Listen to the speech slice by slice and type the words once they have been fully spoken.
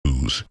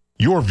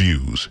your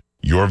views,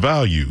 your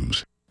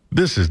values.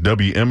 This is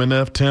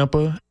WMNF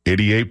Tampa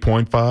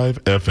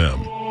 88.5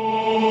 FM.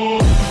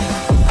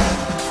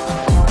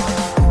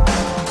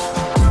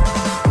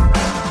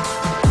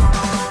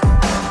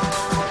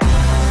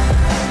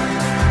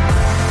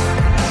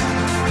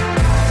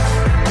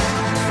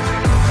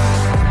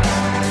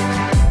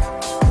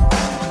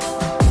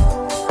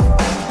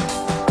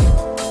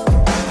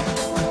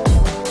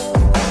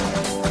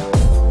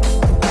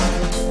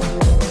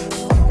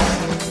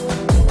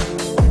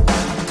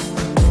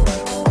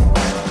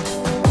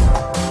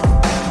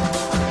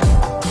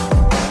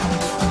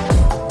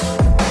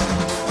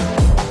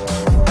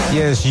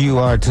 Yes, you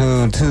are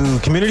tuned to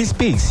Community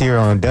Speaks here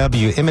on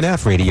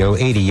WMNF Radio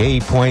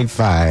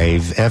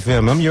 88.5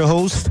 FM. I'm your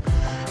host,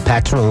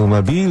 Patro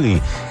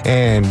Mabili,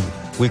 and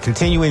we're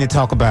continuing to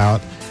talk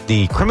about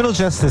the Criminal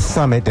Justice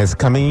Summit that's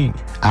coming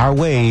our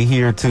way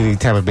here to the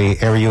Tampa Bay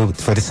area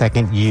for the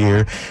second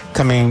year,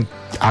 coming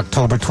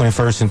October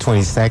 21st and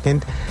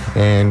 22nd.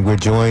 And we're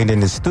joined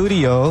in the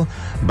studio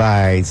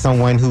by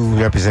someone who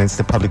represents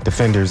the Public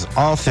Defender's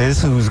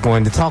Office, who's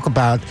going to talk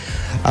about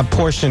a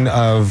portion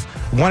of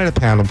one of the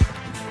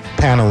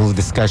panel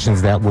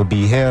discussions that will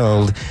be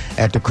held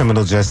at the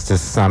Criminal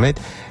Justice Summit.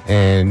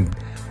 And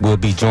we'll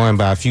be joined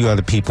by a few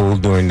other people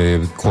during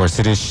the course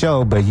of this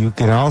show, but you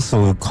can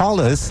also call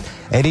us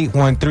at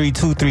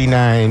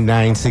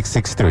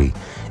 813-239-9663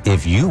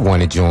 if you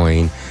want to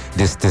join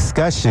this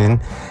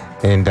discussion.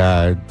 And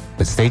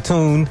but stay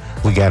tuned.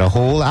 We got a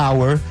whole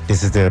hour.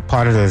 This is the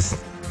part of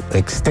this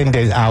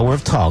extended hour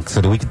of talk so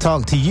that we can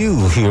talk to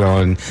you here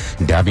on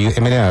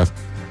WMNF.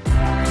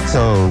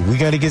 So we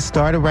got to get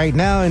started right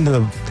now in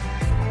the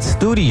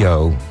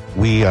studio.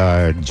 We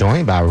are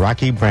joined by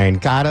Rocky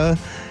Brancata.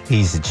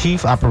 He's the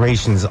Chief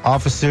Operations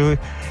Officer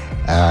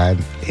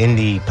in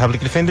the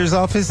Public Defender's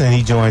Office, and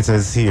he joins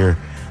us here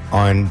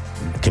on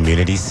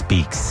Community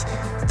Speaks.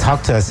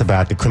 Talk to us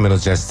about the Criminal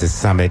Justice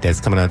Summit that's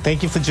coming on.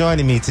 Thank you for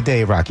joining me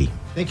today, Rocky.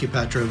 Thank you,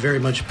 Patro. Very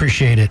much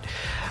appreciate it.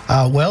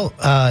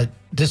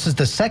 This is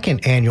the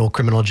second annual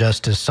Criminal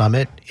Justice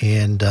Summit,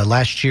 and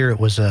last year it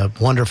was a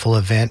wonderful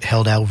event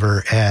held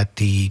over at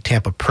the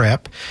Tampa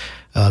Prep,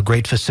 a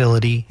great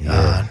facility,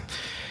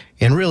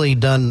 and really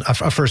done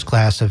a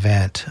first-class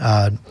event.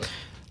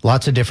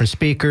 Lots of different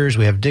speakers.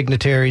 We have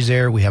dignitaries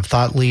there. We have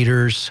thought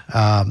leaders.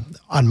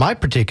 On my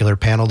particular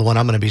panel, the one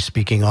I'm going to be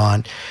speaking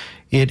on,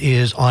 it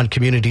is on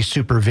community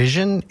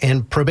supervision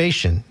and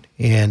probation.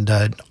 And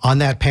on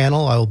that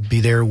panel, I'll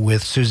be there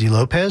with Susie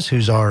Lopez,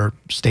 who's our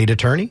state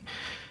attorney,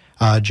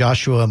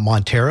 Joshua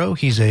Montero,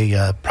 he's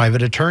a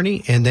private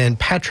attorney, and then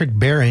Patrick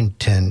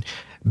Barentine,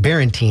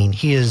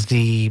 he is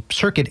the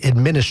circuit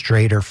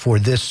administrator for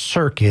this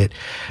circuit,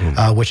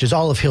 which is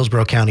all of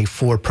Hillsborough County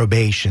for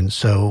probation.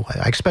 So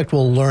I expect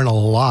we'll learn a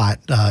lot,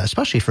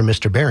 especially from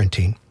Mr.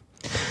 Barentine.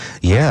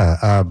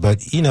 Yeah,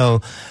 but, you know,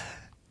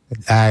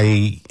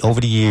 over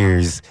the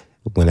years,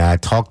 when I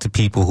talk to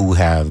people who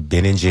have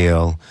been in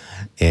jail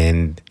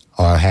and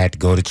or had to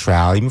go to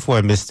trial, even for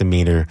a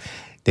misdemeanor,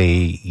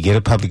 they get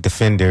a public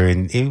defender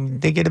and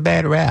they get a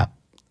bad rap.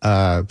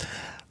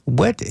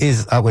 What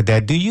is up with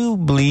that? Do you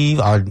believe,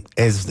 or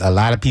as a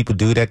lot of people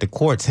do, that the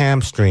courts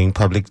hamstring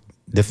public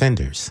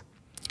defenders?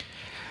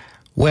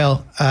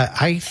 Well,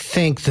 I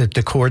think that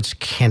the courts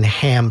can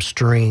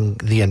hamstring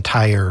the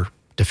entire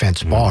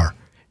defense bar.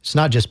 It's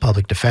not just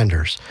public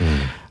defenders.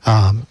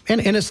 And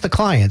it's the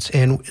clients.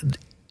 And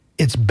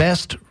it's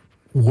best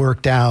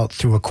worked out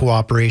through a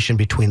cooperation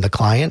between the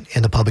client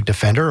and the public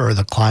defender, or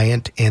the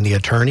client and the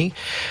attorney,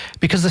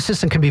 because the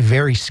system can be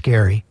very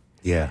scary.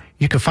 Yeah.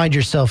 You can find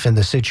yourself in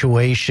the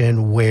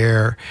situation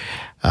where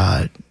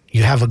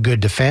you have a good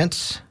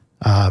defense.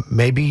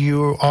 Maybe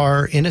you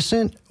are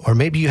innocent, or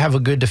maybe you have a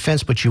good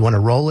defense, but you want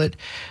to roll it.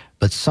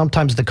 But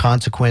sometimes the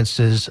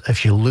consequences,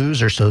 if you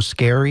lose, are so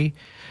scary.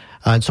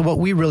 And so what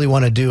we really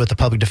want to do at the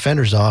Public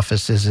Defender's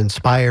Office is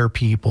inspire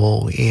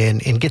people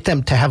and get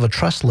them to have a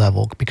trust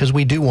level, because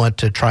we do want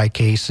to try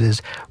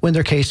cases when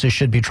their cases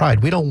should be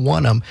tried. We don't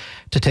want them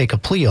to take a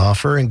plea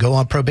offer and go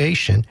on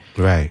probation.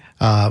 Right.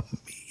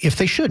 If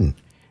they shouldn't.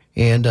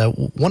 And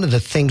one of the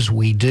things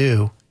we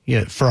do,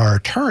 for our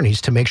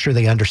attorneys, to make sure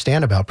they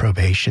understand about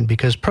probation,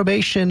 because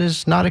probation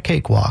is not a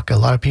cakewalk. A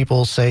lot of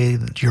people say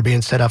that you're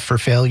being set up for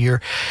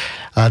failure.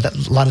 A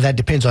lot of that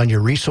depends on your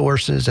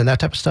resources and that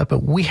type of stuff.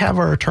 But we have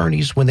our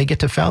attorneys, when they get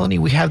to felony,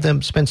 we have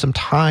them spend some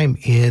time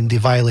in the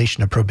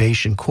violation of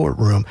probation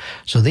courtroom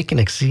so they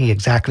can see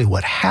exactly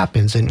what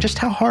happens and just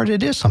how hard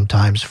it is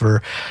sometimes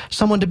for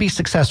someone to be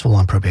successful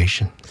on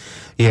probation.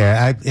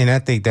 Yeah, I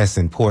think that's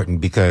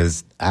important,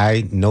 because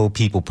I know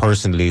people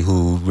personally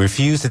who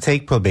refused to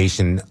take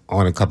probation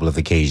on a couple of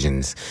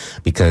occasions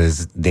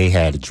because they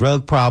had a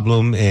drug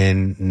problem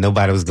and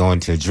nobody was going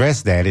to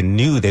address that and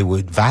knew they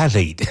would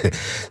violate.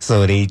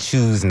 So they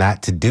choose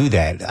not to do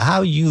that.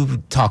 How you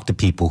talk to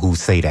people who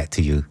say that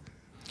to you?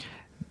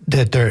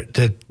 That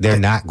they're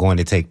not going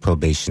to take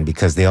probation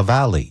because they'll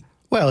violate.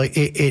 Well,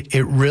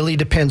 it really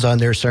depends on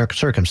their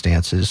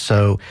circumstances.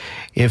 So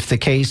if the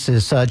case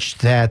is such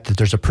that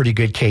there's a pretty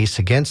good case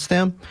against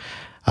them,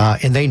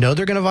 and they know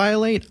they're going to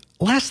violate,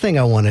 last thing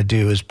I want to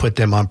do is put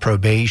them on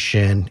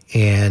probation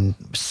and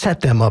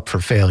set them up for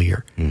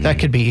failure. Mm-hmm. That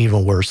could be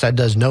even worse. That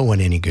does no one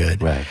any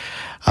good. Right.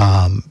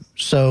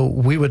 So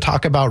we would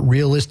talk about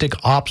realistic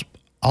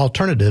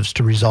alternatives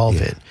to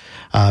resolve it.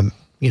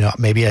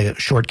 Maybe a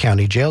short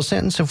county jail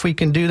sentence if we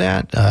can do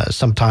that,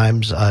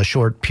 sometimes a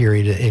short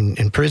period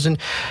in prison.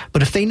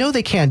 But if they know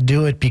they can't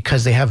do it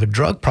because they have a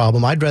drug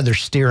problem, I'd rather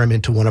steer them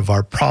into one of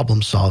our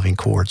problem-solving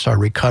courts, our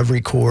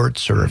recovery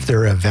courts, or if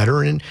they're a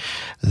veteran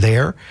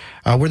there,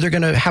 where they're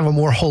going to have a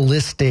more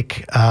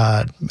holistic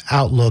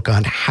outlook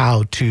on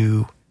how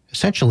to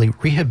essentially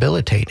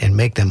rehabilitate and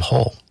make them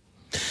whole.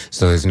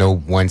 So there's no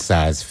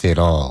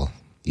one-size-fit-all.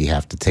 You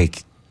have to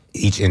take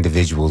each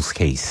individual's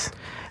case.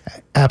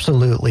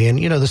 Absolutely. And,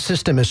 the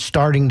system is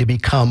starting to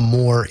become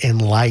more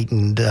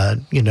enlightened.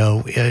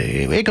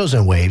 It goes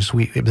in waves.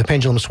 The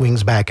pendulum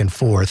swings back and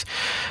forth.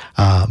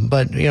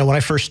 But when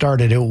I first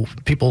started,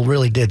 people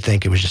really did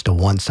think it was just a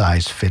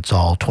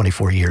one-size-fits-all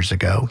 24 years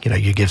ago.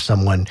 You give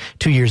someone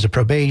 2 years of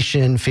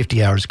probation,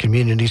 50 hours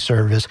community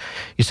service,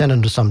 you send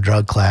them to some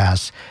drug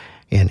class,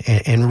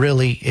 and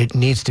really it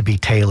needs to be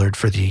tailored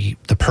for the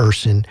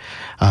person,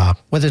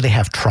 whether they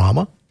have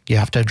trauma. You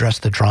have to address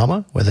the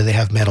trauma. Whether they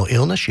have mental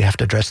illness, you have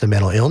to address the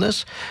mental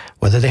illness.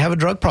 Whether they have a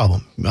drug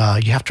problem,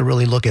 you have to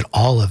really look at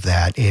all of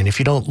that. And if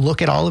you don't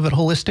look at all of it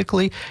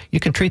holistically, you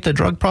can treat the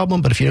drug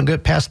problem, but if you don't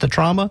get past the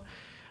trauma,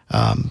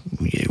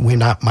 we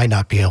might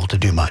not be able to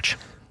do much.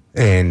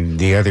 And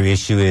the other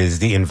issue is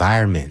the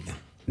environment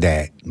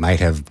that might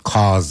have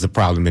caused the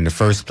problem in the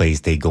first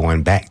place. They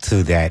going back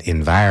to that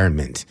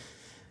environment.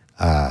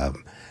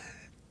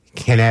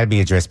 Can that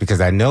be addressed?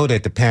 Because I know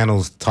that the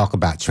panels talk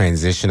about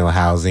transitional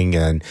housing,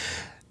 and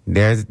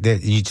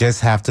you just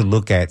have to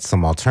look at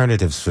some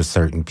alternatives for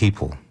certain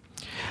people.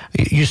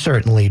 You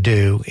certainly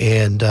do.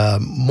 And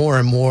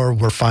more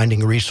we're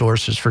finding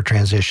resources for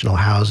transitional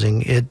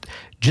housing. It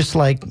just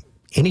like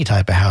any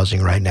type of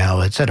housing right now,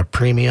 it's at a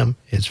premium.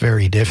 It's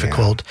very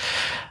difficult.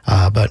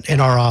 Yeah. But in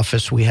our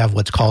office, we have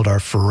what's called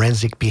our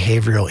Forensic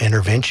Behavioral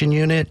Intervention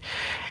Unit.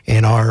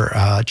 And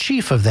our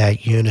chief of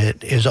that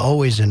unit is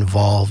always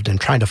involved in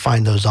trying to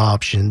find those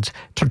options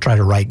to try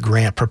to write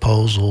grant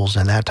proposals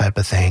and that type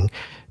of thing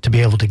to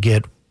be able to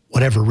get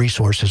whatever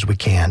resources we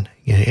can.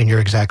 And you're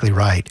exactly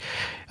right.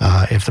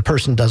 If the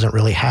person doesn't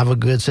really have a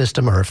good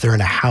system, or if they're in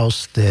a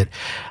house that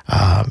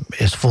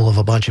is full of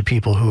a bunch of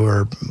people who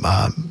are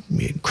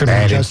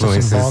criminal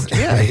justice involved,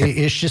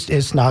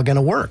 it's not going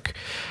to work.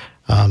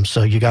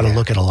 So you got to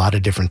look at a lot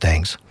of different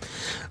things.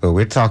 Well,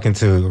 we're talking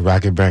to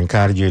Rocket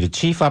Brancata. You're the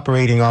Chief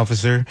Operating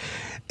Officer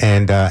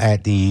and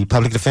at the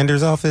Public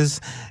Defender's Office.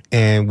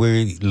 And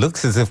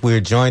looks as if we're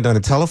joined on the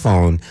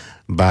telephone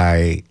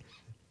by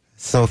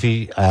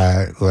Sophie.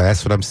 Well,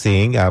 that's what I'm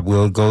seeing.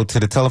 We'll go to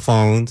the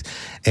telephones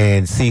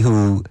and see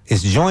who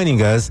is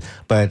joining us.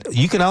 But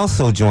you can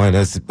also join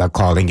us by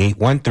calling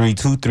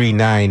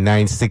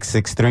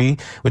 813-239-9663.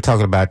 We're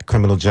talking about the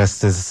Criminal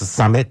Justice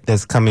Summit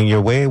that's coming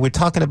your way. We're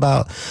talking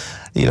about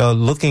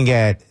looking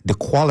at the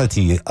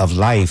quality of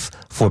life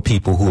for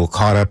people who are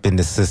caught up in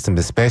the system,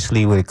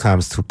 especially when it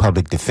comes to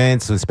public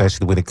defense,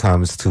 especially when it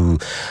comes to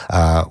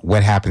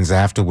what happens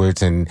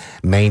afterwards, and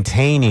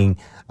maintaining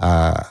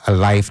a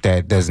life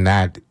that does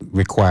not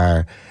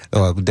require,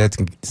 that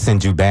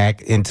send you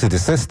back into the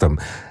system.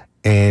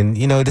 And,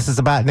 this is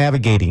about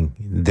navigating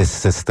this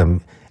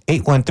system.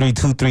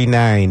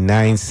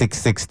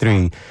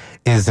 813-239-9663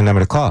 is the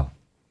number to call.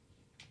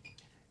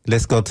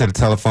 Let's go to the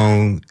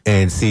telephone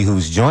and see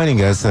who's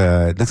joining us.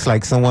 Looks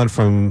like someone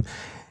from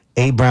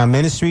A. Brown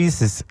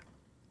Ministries. Is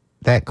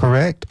that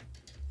correct?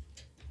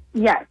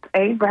 Yes,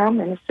 A. Brown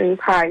Ministries.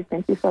 Hi,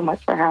 thank you so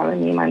much for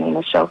having me. My name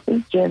is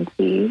Sophie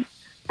Genty.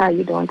 How are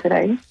you doing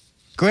today?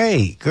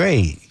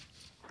 Great.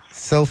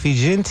 Sophie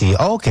Genty.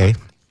 Oh, okay.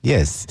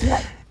 Yes.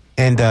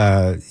 And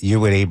you're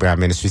with A. Brown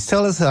Ministries.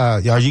 Tell us,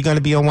 are you going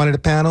to be on one of the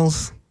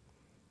panels?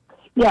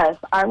 Yes,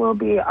 I will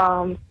be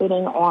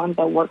sitting on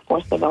the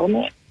Workforce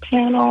Development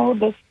panel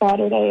this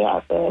Saturday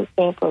at the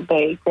Sanford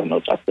Bay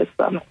Criminal Justice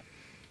Summit.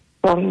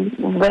 So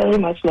I'm very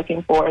much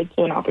looking forward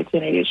to an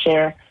opportunity to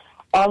share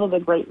all of the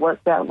great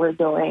work that we're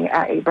doing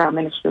at A. Brown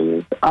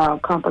Ministries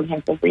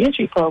comprehensive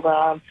reentry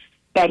program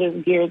that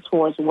is geared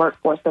towards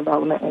workforce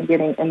development and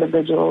getting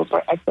individuals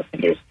or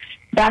ex-offenders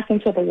back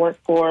into the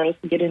workforce,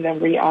 getting them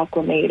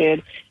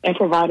reacclimated, and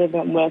providing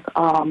them with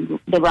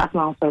the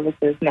wraparound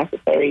services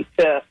necessary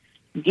to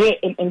get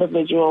an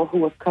individual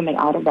who is coming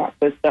out of that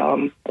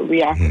system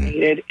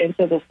reacclimated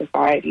into the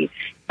society,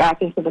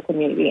 back into the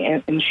community,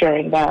 and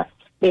ensuring that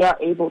they are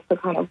able to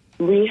kind of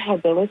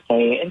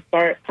rehabilitate and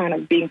start kind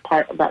of being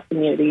part of that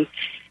community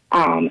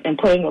and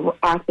playing an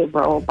active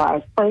role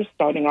by first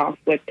starting off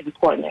with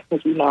employment,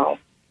 because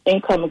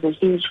income is a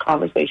huge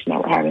conversation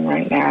that we're having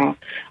right now,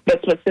 but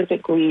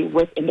specifically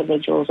with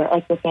individuals or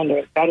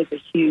ex-offenders, that is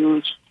a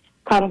huge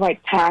kind of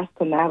like task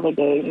to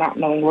navigate, not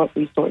knowing what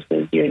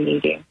resources you're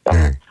needing.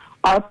 So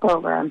our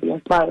program, the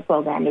Inspire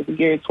program, is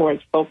geared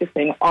towards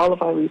focusing all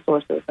of our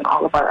resources and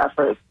all of our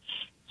efforts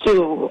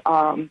to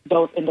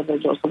those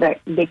individuals so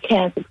that they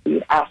can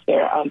succeed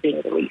after being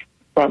released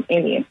from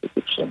any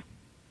institution.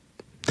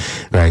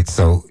 Right.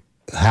 So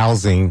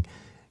housing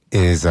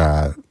is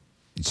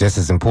just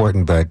as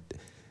important, but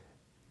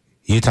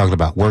you're talking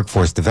about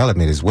workforce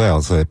development as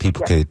well, so that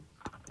people could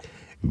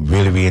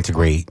really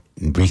reintegrate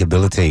and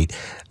rehabilitate.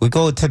 We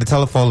go to the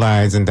telephone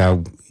lines and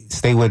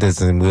stay with us,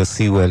 and we'll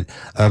see what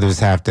others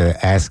have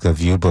to ask of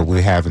you. But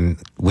we have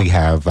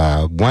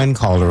one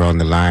caller on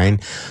the line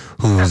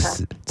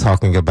who's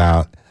talking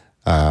about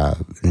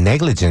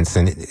negligence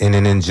and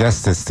an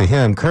injustice to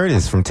him.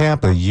 Curtis from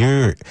Tampa,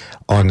 you're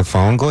on the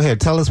phone. Go ahead.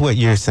 Tell us what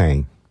you're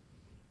saying.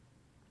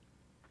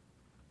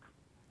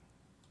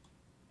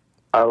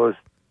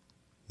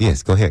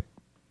 Yes, go ahead.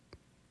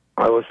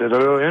 I was at a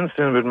little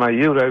incident with my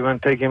youth. I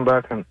went taking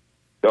back, and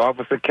the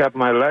officer kept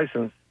my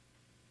license.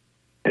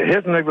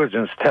 His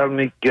negligence tell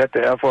me, get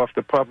the F off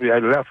the property. I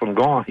left and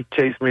gone. He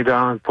chased me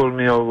down and pulled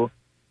me over.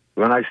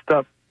 When I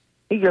stopped,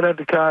 he got out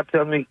the car,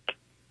 tell me,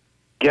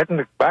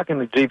 back in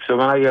the Jeep. So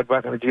when I got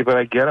back in the Jeep and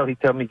I get out, he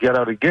tell me, get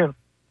out again.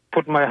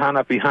 Put my hand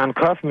up, he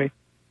handcuffed me.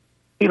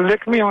 He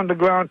licked me on the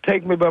ground,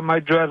 take me by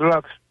my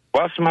dreadlocks,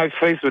 bust my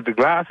face with the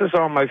glasses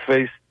on my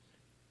face.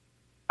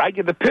 I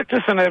get the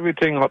pictures and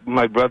everything,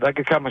 my brother. I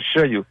can come and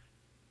show you.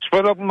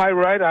 Spread up my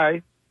right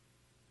eye.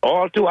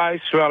 All two eyes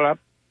swell up.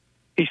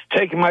 He's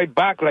taking my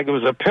back like it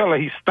was a pillar.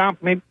 He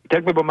stomped me,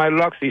 take me by my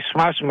locks. He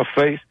smashed my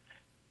face.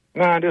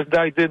 Man, this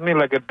guy did me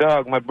like a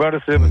dog. My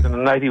brother said it was in the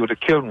night he would have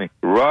killed me.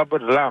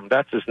 Robert Lamb,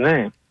 that's his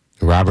name.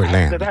 Robert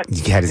Lamb.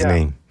 You had his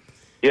name.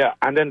 Yeah,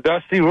 and then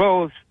Dusty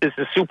Rhodes is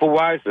the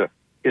supervisor.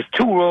 His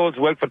 2 roads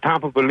work for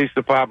Tampa Police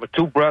Department,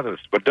 2 brothers.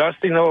 But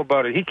Dusty know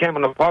about it. He came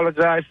and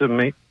apologized to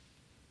me.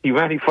 He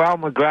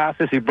found my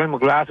glasses. He bring my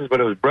glasses, but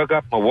it was broke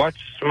up. My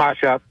watch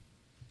smashed up.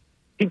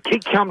 He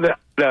come to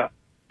the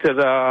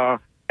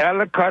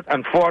Ellicott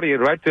and 40th,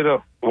 right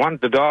to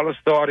the dollar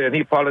store, and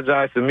he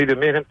apologized to me. They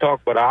made him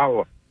talk for an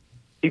hour.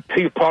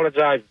 He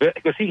apologized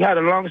because he had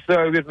a long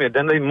story with me.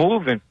 Then they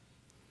moved him.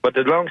 But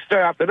the long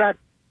story after that,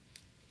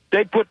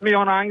 they put me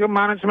on anger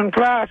management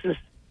classes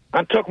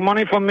and took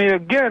money from me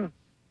again.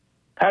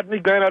 Had me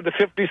going out to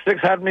 56,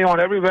 had me on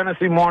every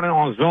Wednesday morning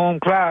on Zoom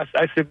class.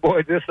 I said,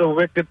 boy, this is so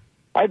wicked.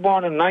 I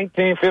born in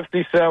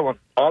 1957,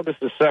 August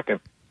the 2nd.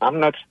 I'm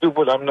not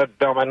stupid. I'm not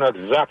dumb. I know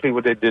exactly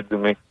what they did to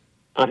me.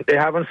 And they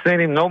haven't seen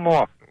him no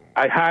more.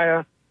 I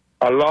hire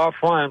a law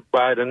firm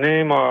by the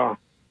name of,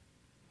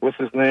 what's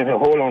his name?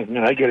 Hold on a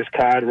minute. I get his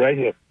card right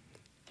here.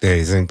 I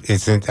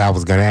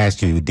was going to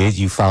ask you, did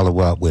you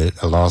follow up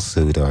with a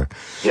lawsuit or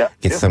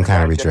get some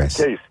kind of redress?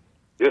 This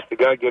the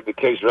guy get the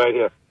case right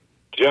here.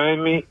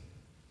 Jeremy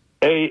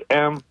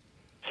AMCLYMONT.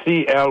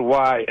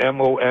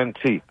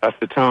 That's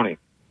the attorney.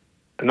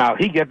 Now,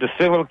 he get the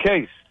civil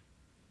case.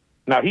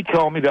 Now, he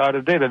told me the other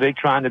day that they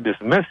trying to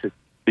dismiss it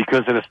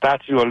because of the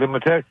statute of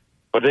limitations,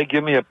 but they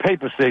give me a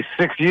paper, say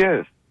 6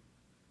 years.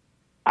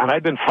 And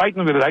I've been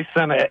fighting with it. I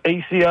sent an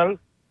ACLU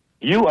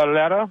a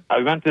letter.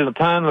 I went to the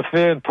Time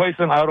Affair in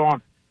person out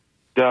on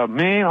the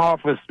main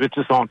office, which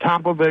is on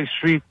Tampa Bay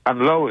Street and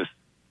Lois.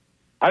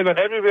 I went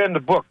everywhere in the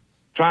book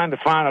trying to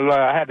find a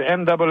lawyer. I had the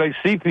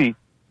NAACP,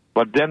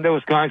 but then they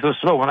was going so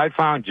slow. When I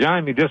found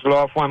Jeremy, this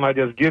law firm I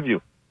just give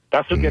you,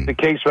 that's who get the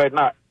case right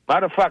now.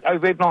 Matter of fact, I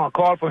was waiting on a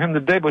call from him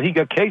today, but he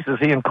got cases.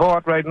 He in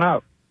court right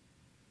now.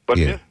 But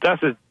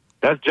that's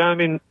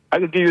Jeremy. I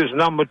could give you his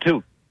number,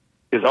 too.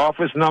 His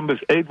office number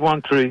is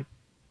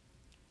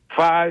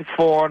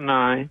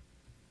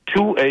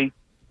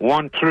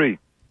 813-549-2813.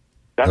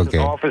 That's his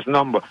office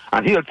number.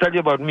 And he'll tell you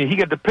about me. He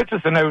got the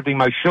pictures and everything.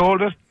 My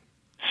shoulders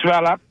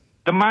swell up.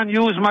 The man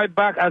used my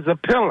back as a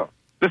pillar.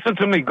 Listen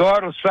to me.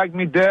 God will strike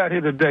me dead here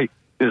today.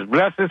 This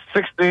blessed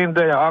 16th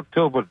day of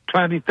October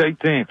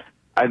 2013.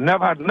 I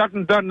never had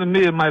nothing done to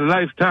me in my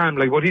lifetime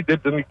like what he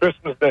did to me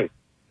Christmas Day.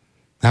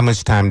 How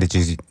much time did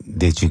you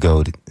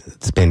go to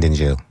spend in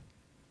jail?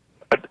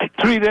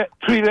 3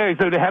 days.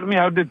 So they had me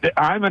out.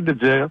 I'm in the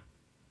jail.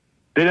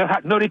 They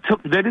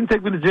didn't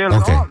take me to jail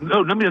at all.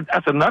 No,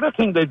 that's another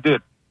thing they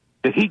did.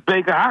 The Heat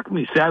Baker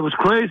Acme said I was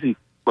crazy.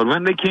 But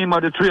when they came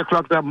out at 3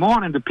 o'clock that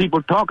morning, the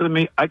people talking to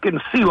me, I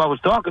couldn't see who I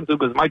was talking to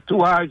because my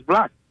 2 eyes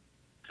blocked.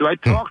 So I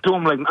talked to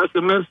him like,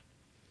 Mr. Miss,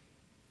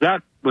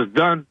 that was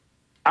done.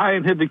 I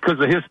ain't here because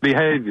of his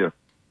behavior.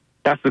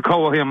 That's to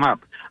call him up.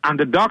 And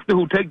the doctor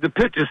who takes the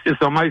pictures is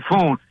on my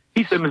phone.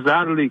 He said, Mr.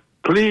 Adderley,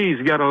 please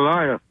get a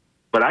lawyer.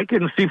 But I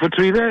couldn't see for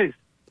 3 days.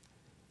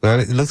 Well,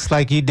 it looks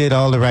like you did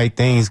all the right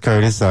things,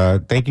 Curtis.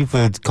 Thank you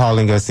for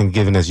calling us and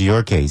giving us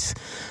your case,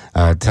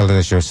 telling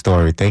us your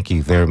story. Thank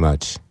you very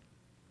much.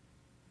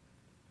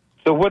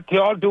 So what do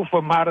y'all do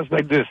for matters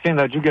like this, seeing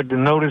that you get the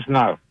notice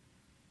now?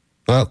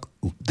 Well,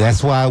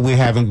 that's why we're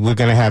going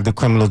to have the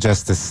Criminal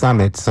Justice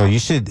Summit. So you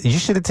should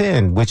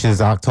attend, which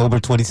is October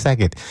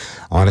 22nd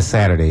on a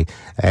Saturday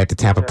at the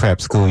Tampa Prep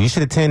School. You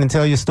should attend and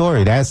tell your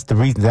story. That's the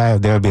reason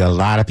that there'll be a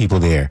lot of people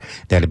there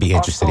that'll be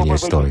interested in your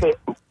story.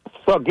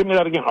 So give me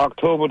that again.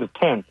 October the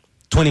 10th,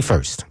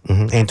 21st,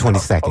 and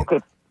 22nd.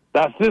 Okay,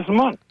 that's this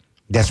month.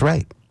 That's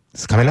right.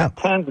 It's coming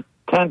up. 10 to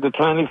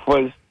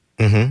 21st.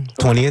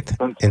 20th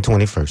and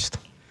 21st.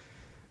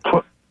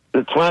 The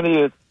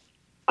 20th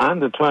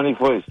and the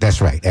 21st. That's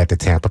right, at the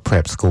Tampa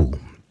Prep School.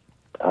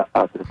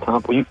 out to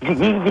Tampa. You give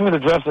me the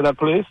address of that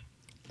place.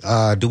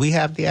 Do we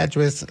have the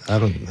address? I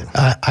don't.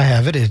 I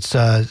have it. It's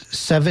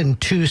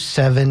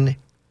 727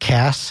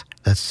 Cass.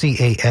 That's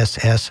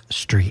Cass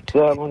Street.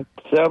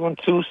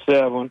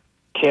 727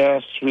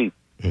 Cass Street.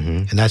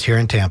 And that's here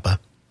in Tampa.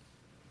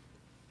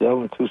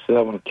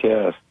 727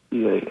 Cass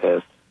Street.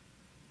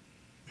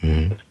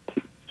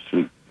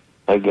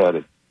 I got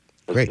it.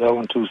 Great.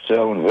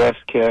 727 West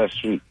Cass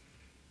Street.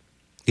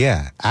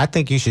 Yeah, I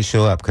think you should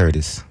show up,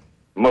 Curtis.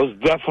 Most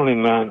definitely,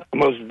 man.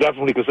 Most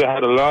definitely, because I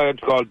had a lawyer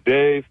called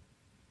Dave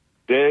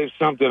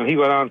something, and he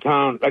went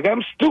downtown. Like,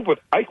 I'm stupid.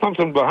 I come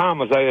from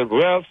Bahamas. I have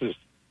relatives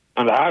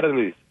and the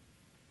Adderleys.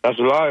 That's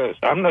lawyers.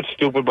 I'm not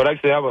stupid, but I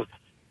say I was.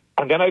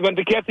 And then I went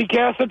to Kathy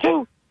Castle,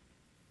 too.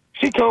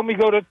 She told me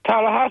go to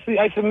Tallahassee.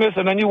 I said, miss,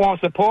 and then you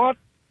want support?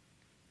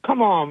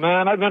 Come on,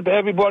 man. I went to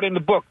everybody in the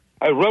book.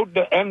 I wrote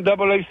the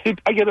NAACP.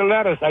 I get the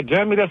letters.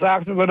 Jeremy just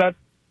asked me for that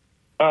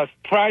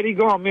Friday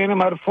gone. Me and him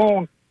had a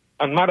phone.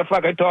 And matter of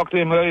fact, I talked to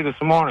him earlier this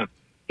morning.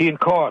 He in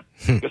court.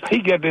 Because he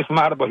get this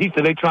matter, but he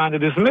said they trying to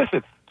dismiss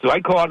it. So I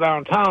called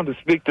downtown to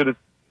speak to the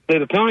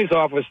state attorney's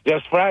office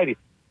just Friday.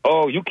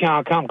 Oh, you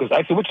can't come. Because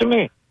I said, what you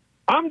mean?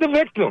 I'm the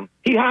victim.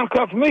 He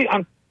handcuffed me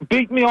and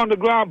beat me on the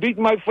ground, beat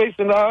my face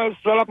in the eyes,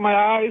 swell up my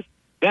eyes.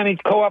 Then he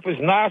called up his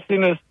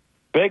nastiness,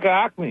 Baker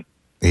Acme.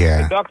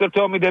 Yeah. The doctor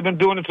told me they've been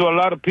doing it to a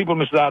lot of people,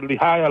 Mr. Adley.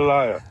 Hire a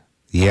liar.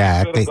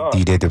 Yeah, I think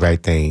you did the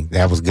right thing.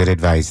 That was good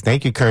advice.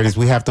 Thank you, Curtis.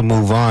 We have to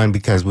move on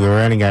because we're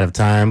running out of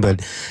time.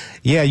 But,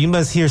 yeah, you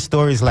must hear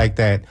stories like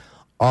that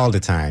all the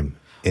time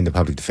in the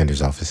public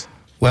defender's office.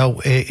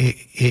 Well,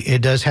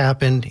 it does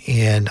happen,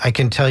 and I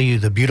can tell you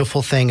the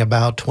beautiful thing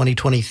about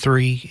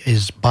 2023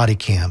 is body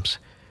cams.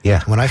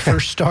 Yeah. When I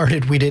first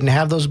started, we didn't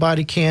have those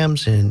body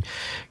cams, and,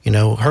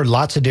 heard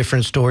lots of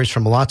different stories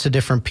from lots of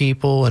different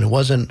people, and it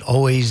wasn't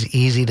always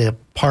easy to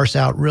parse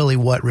out really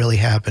what really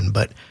happened.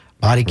 But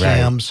body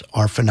cams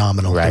are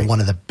phenomenal. Right. They're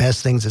one of the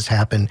best things that's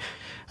happened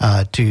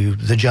to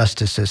the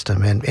justice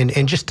system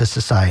and just to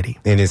society.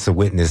 And it's a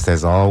witness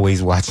that's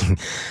always watching.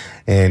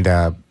 And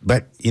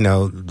but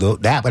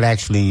that would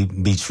actually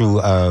be true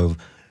of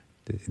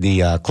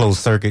the closed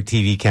circuit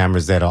TV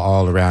cameras that are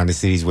all around the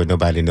cities where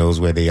nobody knows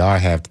where they are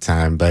half the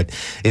time. But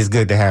it's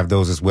good to have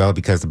those as well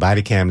because the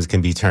body cameras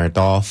can be turned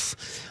off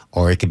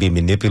or it can be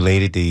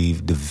manipulated.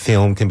 The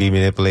film can be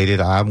manipulated.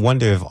 I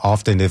wonder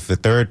if a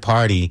third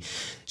party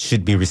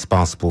should be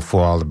responsible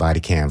for all the body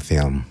cam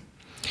film.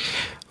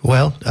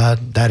 Well,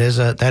 that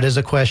is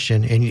a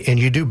question, and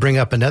you do bring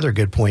up another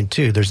good point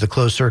too. There's the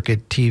closed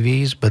circuit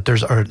TVs, but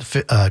there's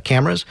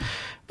cameras,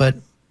 but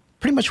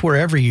pretty much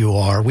wherever you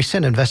are, we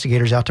send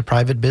investigators out to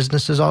private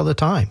businesses all the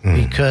time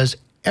because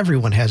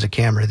everyone has a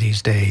camera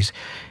these days,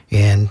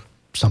 and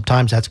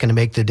sometimes that's going to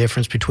make the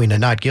difference between a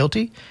not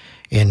guilty.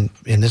 And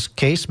in this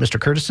case, Mr.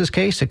 Curtis's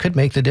case, it could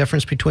make the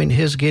difference between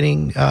his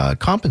getting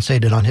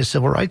compensated on his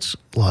civil rights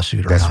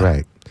lawsuit or not. That's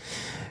right.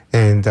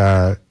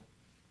 And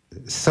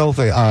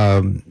Sophie,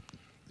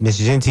 Ms.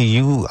 Jeanty,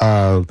 you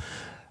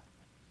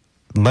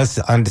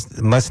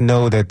must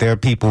know that there are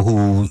people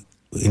who,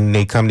 when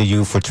they come to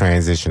you for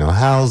transitional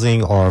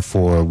housing or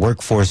for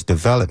workforce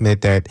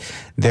development, that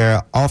there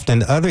are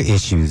often other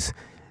issues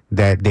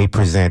that they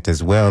present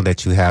as well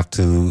that you have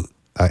to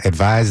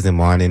advise them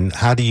on. And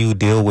how do you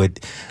deal with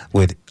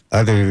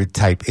other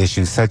type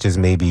issues such as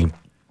maybe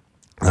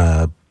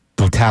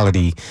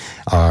brutality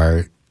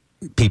or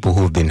people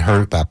who have been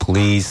hurt by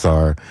police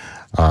or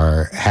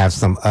have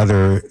some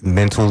other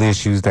mental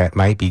issues that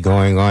might be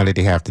going on that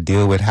they have to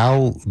deal with?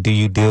 How do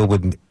you deal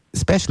with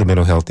especially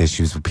mental health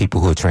issues with people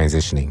who are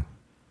transitioning?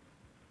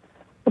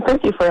 Well,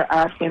 thank you for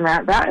asking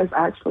that. That is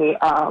actually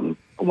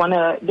one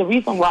of the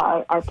reason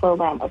why our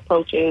program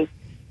approaches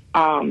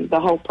the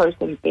whole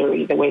person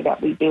theory the way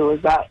that we do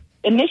is that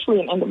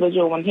initially an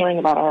individual, when hearing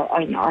about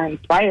our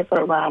Inspire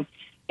program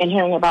and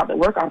hearing about the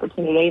work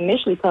opportunity, they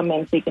initially come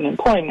in seeking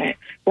employment.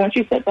 But once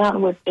you sit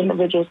down with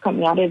individuals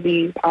coming out of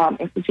these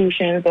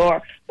institutions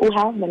or who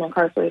have been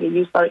incarcerated,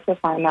 you start to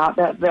find out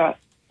that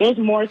there's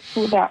more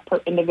to that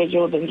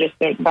individual than just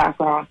their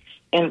background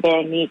and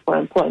their need for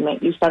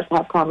employment. You start to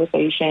have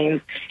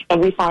conversations,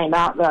 and we find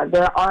out that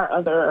there are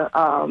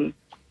other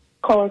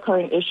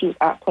co-occurring issues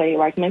at play,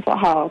 like mental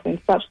health and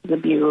substance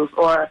abuse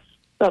or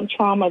some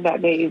trauma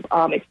that they've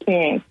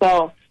experienced.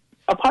 So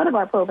a part of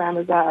our program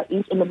is that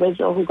each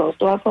individual who goes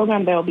through our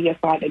program, they'll be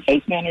assigned a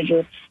case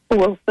manager who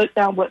will sit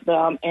down with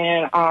them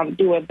and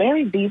do a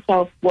very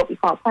detailed, what we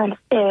call plan of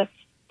care,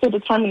 to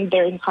determine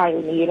their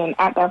entire need. And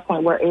at that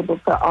point, we're able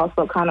to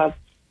also kind of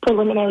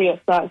preliminary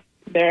assess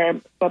their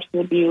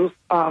substance abuse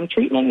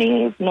treatment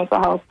needs, mental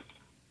health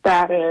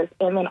status,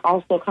 and then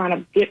also kind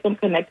of get them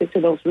connected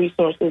to those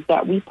resources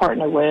that we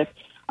partner with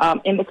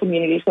in the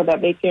community so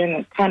that they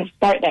can kind of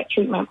start that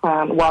treatment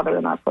plan while they're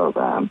in our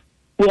program.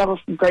 We have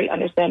a great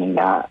understanding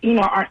that,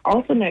 our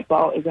ultimate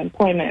goal is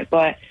employment,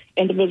 but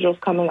individuals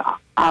coming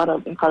out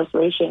of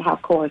incarceration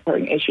have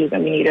co-occurring issues,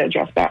 and we need to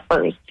address that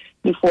first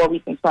before we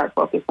can start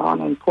focusing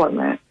on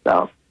employment.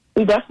 So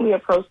we definitely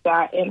approach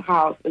that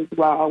in-house as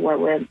well, where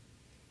we're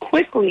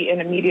quickly and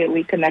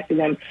immediately connecting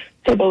them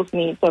to those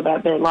needs so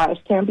that their lives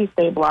can be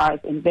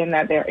stabilized and then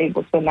that they're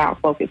able to now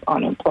focus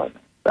on employment.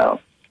 So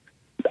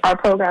our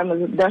program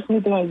is definitely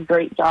doing a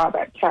great job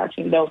at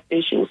catching those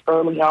issues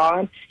early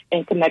on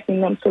and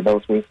connecting them to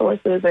those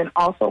resources, and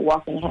also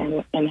walking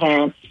hand in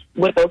hand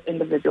with those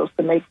individuals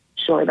to make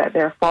sure that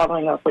they're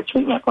following up with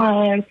treatment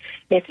plans,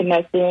 they're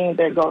connecting,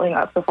 they're going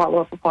up to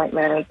follow-up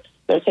appointments,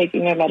 they're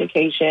taking their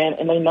medication,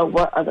 and they know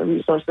what other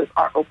resources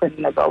are open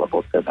and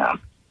available to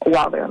them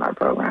while they're in our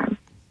program.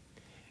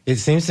 It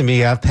seems to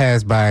me I've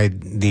passed by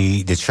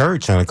the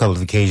church on a couple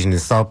of occasions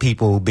and saw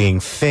people being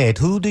fed.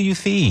 Who do you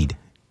feed?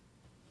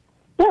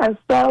 Yes,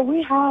 so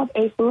we have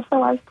a Food for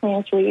Life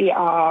pantry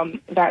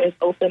that is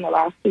open the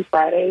last 2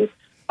 Fridays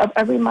of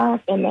every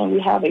month, and then we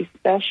have a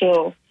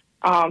special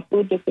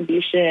food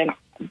distribution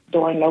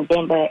during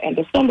November and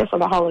December for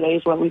the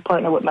holidays where we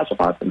partner with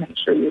Metropolitan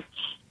Ministries.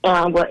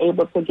 We're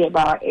able to give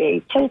out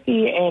a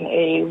turkey and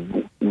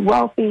a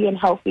wealthy and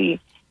healthy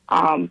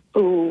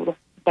food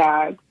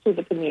bag to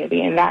the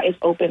community, and that is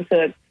open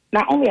to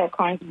not only our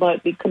clients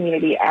but the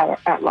community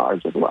at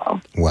large as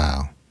well.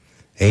 Wow.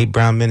 Abe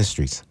Brown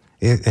Ministries.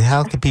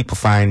 How can people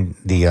find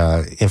the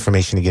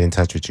information to get in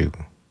touch with you?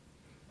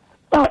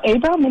 So, Abe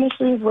Brown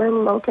Ministries, we're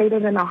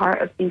located in the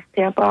heart of East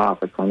Tampa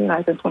off of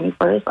 29th and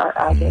 21st. Our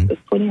address is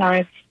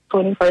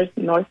 21st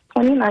North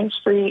 29th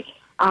Street.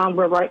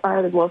 We're right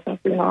by the Wilson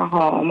Funeral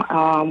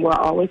Home. We're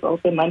always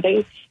open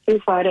Monday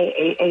through Friday,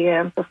 8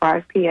 a.m. to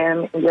 5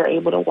 p.m. And you're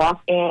able to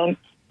walk in,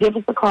 give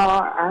us a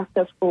call, ask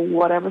us for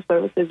whatever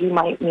services you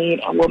might need,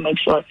 and we'll make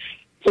sure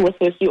to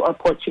assist you or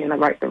point you in the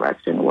right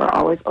direction. We're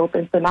always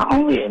open to not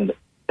only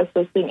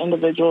assisting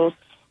individuals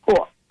who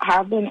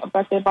have been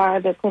affected by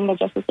the criminal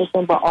justice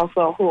system, but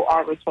also who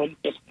are returning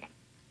citizens.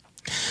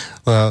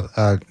 Well,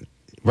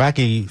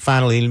 Rocky,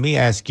 finally, let me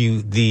ask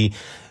you, the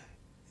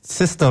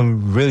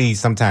system really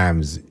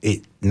sometimes,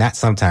 not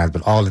sometimes,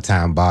 but all the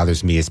time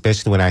bothers me,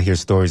 especially when I hear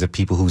stories of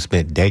people who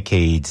spent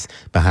decades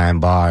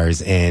behind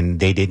bars and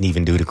they didn't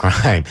even do the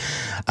crime.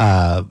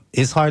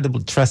 It's hard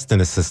to trust in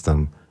a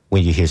system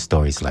when you hear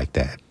stories like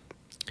that.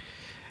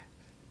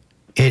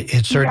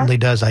 It certainly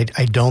does. I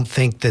don't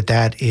think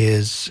that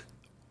is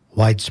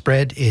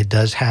widespread. It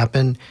does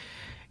happen.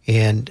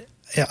 And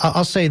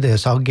I'll say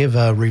this. I'll give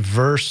a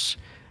reverse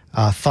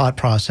thought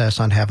process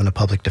on having a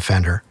public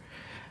defender.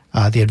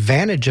 The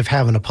advantage of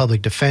having a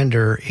public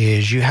defender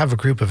is you have a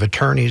group of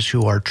attorneys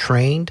who are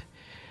trained.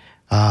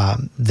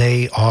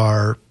 They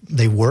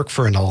work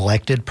for an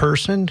elected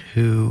person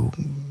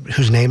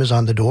whose name is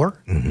on the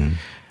door.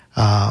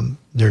 Mm-hmm.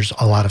 There's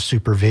a lot of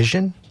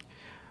supervision.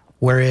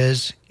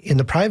 Whereas in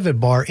the private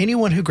bar,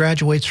 anyone who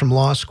graduates from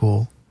law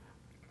school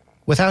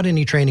without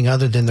any training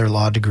other than their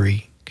law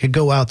degree could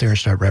go out there and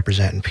start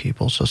representing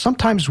people. So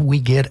sometimes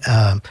we get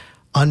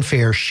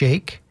unfair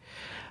shake,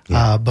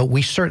 but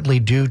we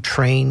certainly do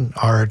train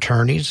our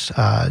attorneys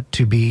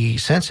to be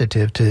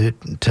sensitive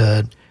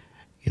to,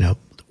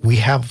 we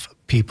have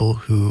people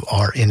who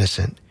are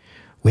innocent.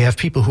 We have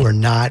people who are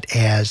not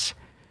as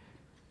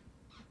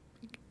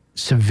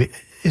severe.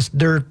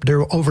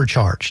 They're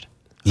overcharged.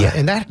 Yeah,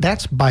 and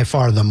that's by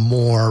far the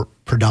more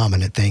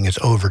predominant thing is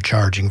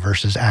overcharging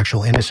versus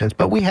actual innocence.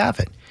 But we have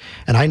it.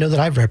 And I know that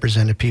I've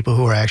represented people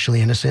who are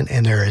actually innocent,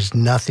 and there is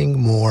nothing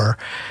more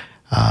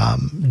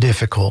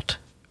difficult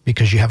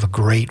because you have a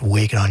great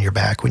weight on your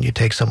back when you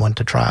take someone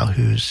to trial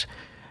who's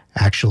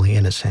actually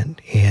innocent.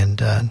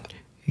 And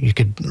you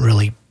could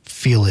really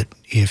feel it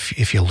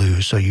if you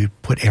lose. So you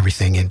put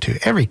everything into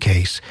every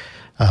case,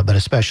 but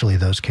especially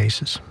those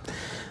cases.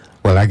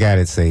 Well, I got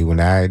to say, when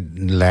I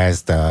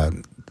last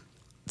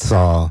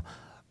saw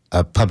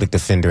a public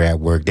defender at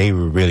work, they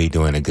were really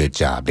doing a good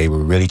job. They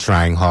were really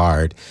trying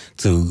hard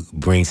to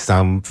bring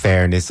some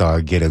fairness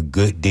or get a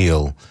good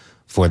deal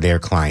for their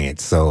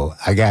clients. So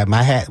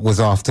my hat was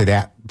off to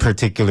that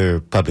particular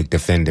public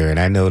defender. And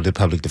I know the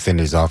public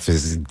defender's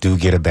office do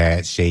get a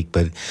bad shake,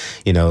 but,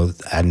 I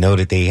know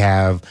that they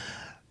have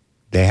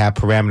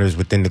parameters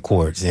within the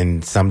courts,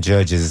 and some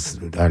judges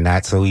are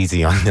not so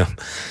easy on them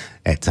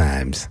at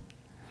times.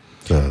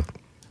 So.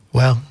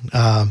 Well,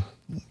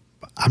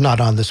 I'm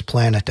not on this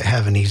planet to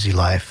have an easy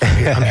life.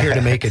 I'm here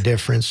to make a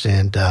difference.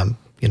 And,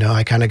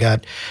 I kind of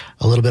got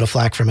a little bit of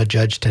flack from a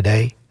judge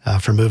today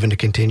for moving to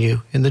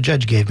continue. And the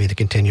judge gave me the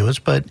continuance,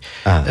 but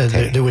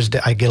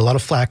I get a lot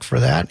of flack for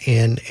that.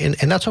 And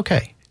that's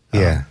okay.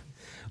 Yeah.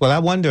 Well, I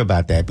wonder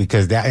about that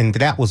because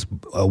that was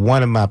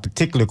one of my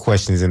particular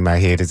questions in my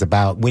head is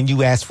about when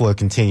you ask for a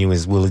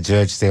continuance, will a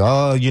judge say,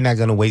 oh, you're not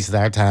going to waste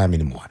our time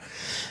anymore?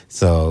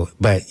 So,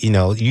 but,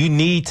 you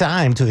need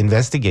time to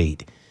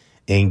investigate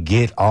and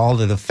get all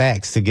of the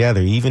facts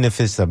together, even if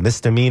it's a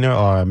misdemeanor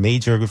or a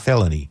major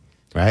felony,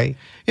 right?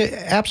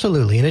 Yeah,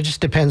 absolutely. And it just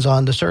depends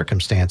on the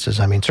circumstances.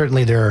 I mean,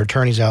 certainly there are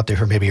attorneys out there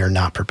who maybe are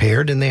not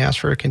prepared and they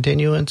ask for a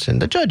continuance,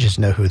 and the judges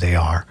know who they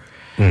are.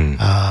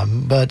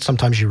 But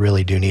sometimes you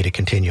really do need a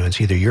continuance.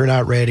 Either you're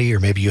not ready or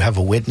maybe you have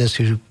a witness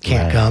who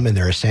can't come and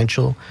they're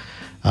essential.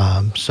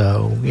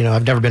 So,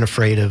 I've never been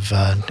afraid of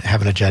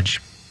having a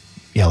judge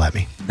yell at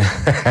me.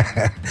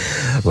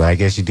 Well, I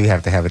guess you do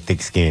have to have a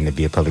thick skin to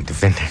be a public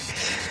defender.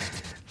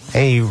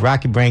 Hey,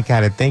 Rocky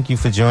Brancato, thank you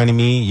for joining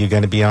me. You're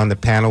going to be on the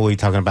panel. We're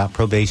talking about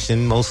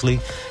probation mostly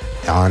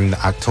on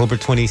October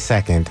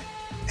 22nd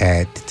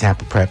at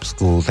Tampa Prep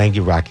School. Thank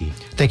you, Rocky.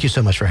 Thank you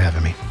so much for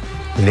having me.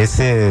 And this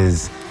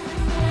is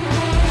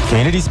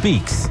Community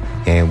Speaks,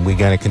 and we're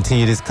going to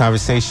continue this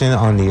conversation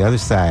on the other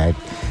side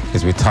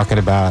as we're talking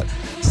about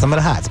some of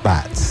the hot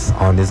spots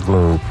on this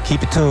globe.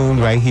 Keep it tuned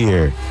right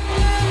here.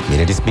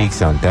 Community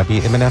Speaks on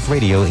WMNF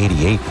Radio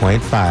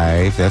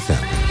 88.5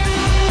 FM.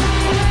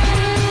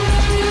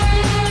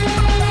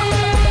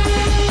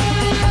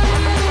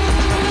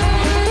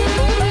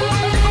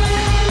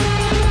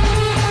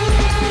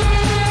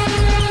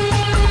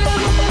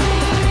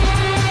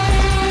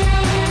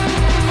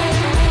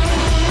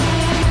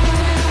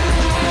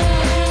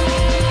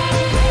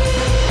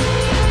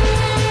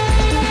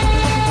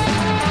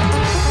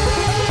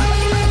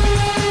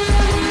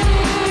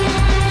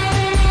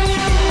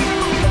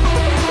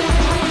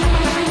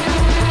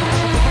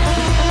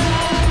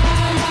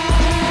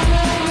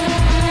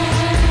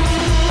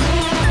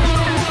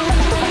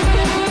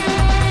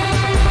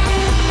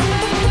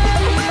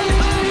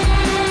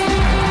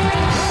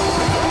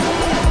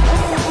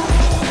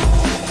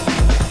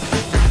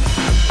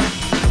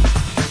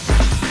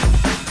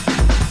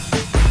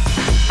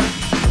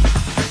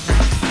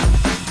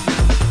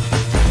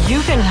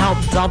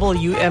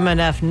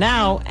 WMNF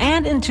now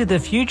and into the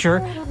future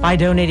by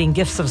donating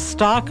gifts of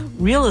stock,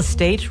 real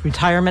estate,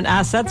 retirement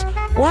assets,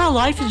 or a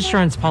life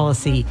insurance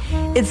policy.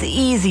 It's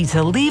easy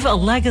to leave a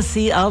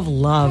legacy of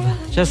love.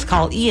 Just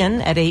call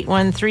Ian at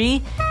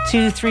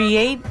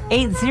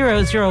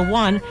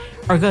 813-238-8001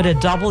 or go to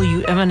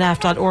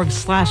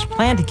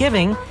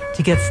WMNF.org/plannedgiving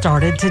to get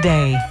started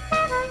today.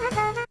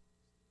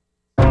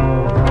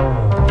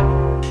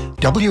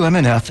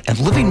 WMNF and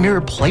Living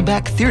Mirror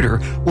Playback Theater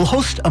will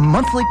host a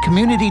monthly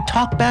community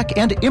talkback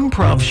and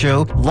improv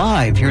show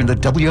live here in the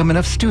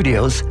WMNF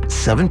studios,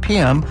 7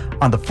 p.m.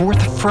 on the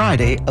fourth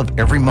Friday of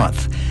every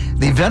month.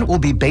 The event will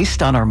be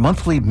based on our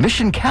monthly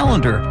mission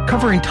calendar,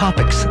 covering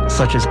topics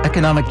such as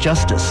economic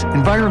justice,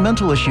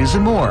 environmental issues,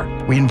 and more.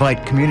 We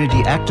invite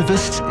community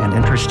activists and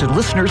interested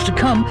listeners to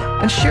come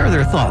and share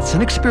their thoughts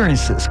and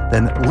experiences.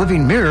 Then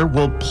Living Mirror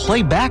will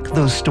play back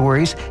those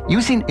stories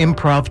using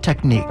improv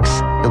techniques.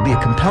 It'll be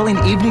a compelling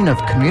evening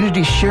of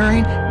community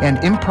sharing and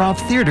improv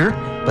theater,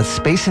 but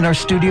space in our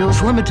studio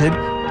is limited,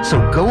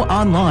 so go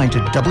online to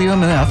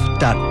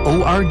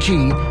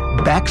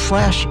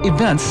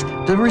WMNF.org/events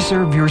to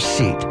reserve your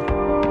seat.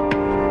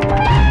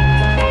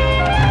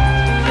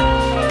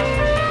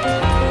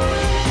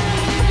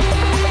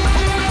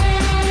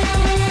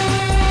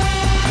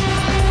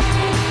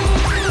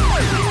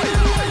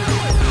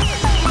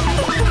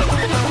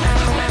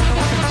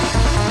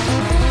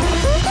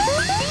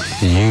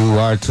 You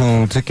are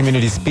tuned to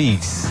Community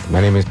Speaks. My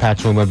name is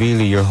Patrick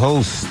Mobili, your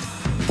host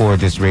for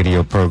this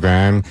radio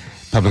program,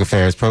 public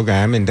affairs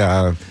program, and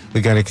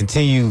we're going to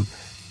continue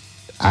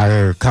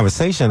our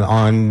conversation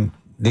on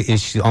the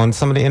issue, on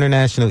some of the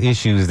international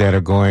issues that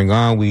are going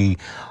on. We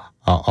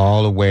are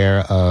all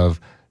aware of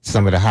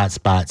some of the hot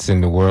spots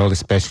in the world,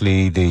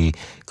 especially the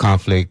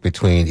conflict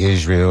between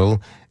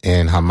Israel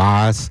and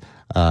Hamas.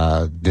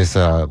 This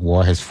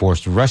war has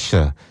forced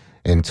Russia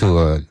into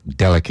a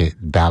delicate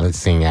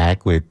balancing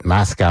act, with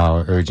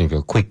Moscow urging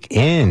a quick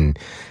end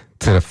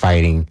to the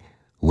fighting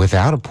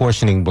without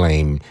apportioning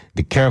blame.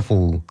 The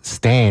careful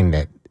stand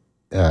that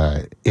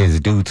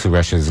is due to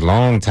Russia's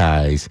long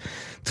ties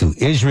to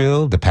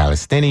Israel, the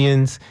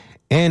Palestinians,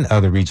 and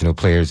other regional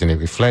players, and it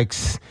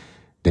reflects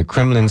the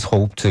Kremlin's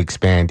hope to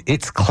expand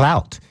its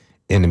clout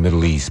in the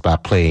Middle East by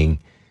playing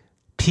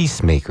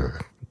peacemaker,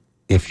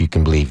 if you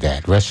can believe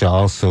that. Russia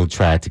also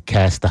tried to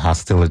cast the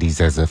hostilities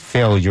as a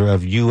failure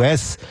of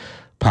U.S.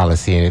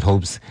 policy, and it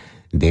hopes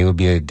they will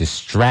be a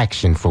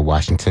distraction for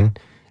Washington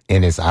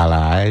and its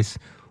allies,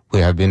 who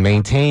have been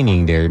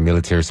maintaining their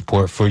military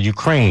support for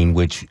Ukraine,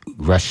 which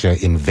Russia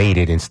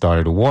invaded and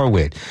started a war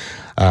with.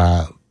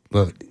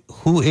 But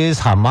who is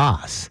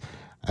Hamas?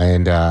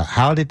 And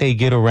how did they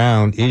get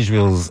around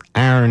Israel's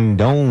Iron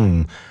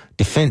Dome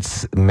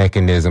defense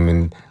mechanism?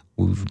 And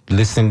we've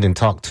listened and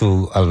talked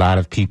to a lot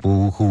of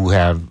people who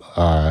have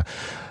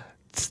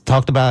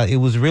talked about it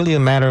was really a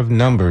matter of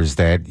numbers,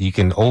 that you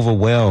can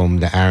overwhelm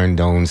the Iron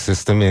Dome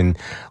system, and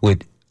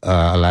with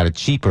a lot of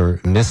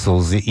cheaper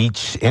missiles,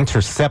 each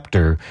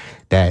interceptor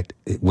that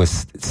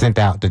was sent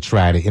out to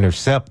try to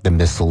intercept the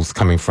missiles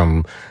coming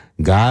from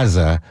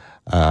Gaza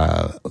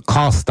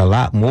cost a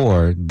lot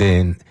more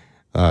than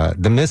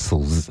the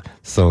missiles.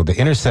 So the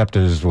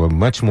interceptors were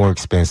much more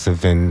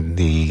expensive, and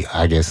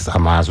I guess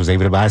Hamas was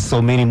able to buy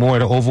so many more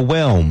to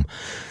overwhelm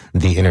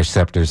the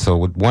interceptors.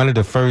 So one of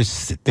the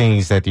first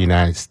things that the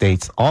United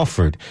States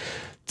offered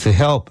to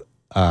help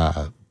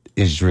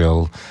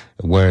Israel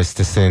was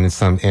to send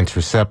some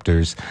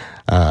interceptors.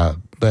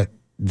 But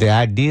the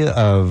idea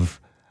of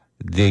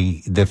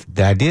the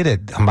idea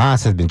that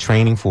Hamas has been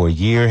training for a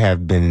year,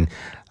 have been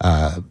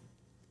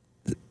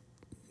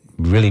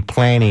really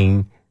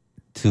planning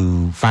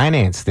to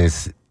finance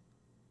this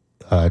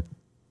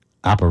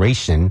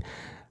operation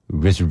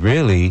was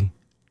really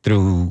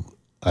through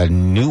a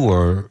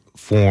newer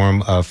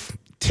form of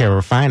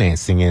terror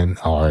financing and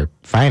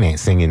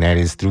that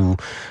is through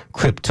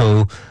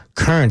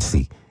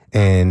cryptocurrency.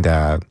 And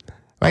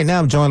right now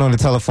I'm joined on the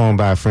telephone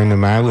by a friend of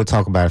mine. We'll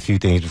talk about a few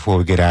things before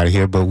we get out of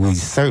here, but we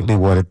certainly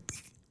want to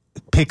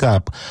pick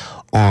up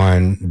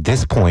on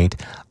this point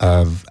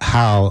of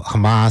how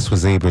Hamas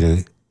was able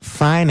to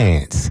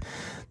finance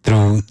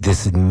through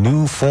this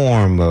new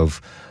form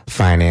of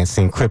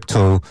financing,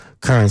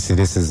 cryptocurrency.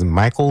 This is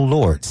Michael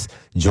Lortz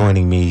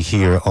joining me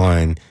here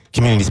on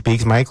Community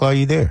Speaks. Michael, are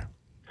you there?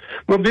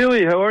 Well,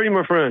 Billy, how are you,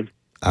 my friend?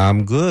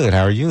 I'm good.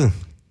 How are you?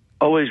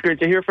 Always great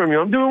to hear from you.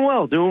 I'm doing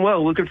well.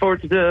 Looking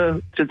forward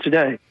to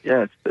today.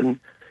 Yeah, it's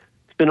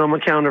been on my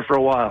calendar for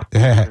a while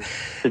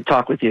to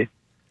talk with you.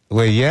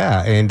 Well,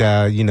 yeah, and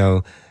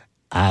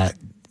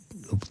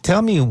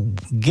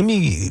give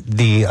me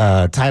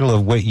the title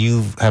of what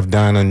you have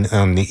done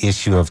on the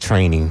issue of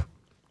training.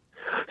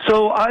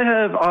 So I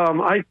have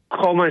I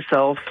call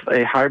myself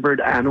a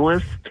hybrid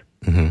analyst,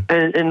 and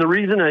the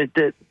reason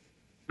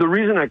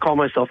I call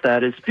myself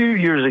that is a few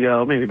years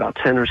ago, maybe about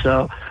 10 or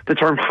so, the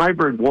term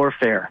hybrid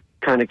warfare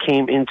kind of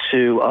came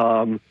into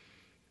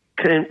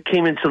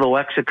the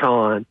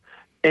lexicon.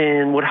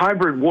 And what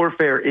hybrid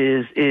warfare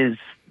is the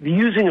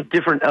using of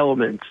different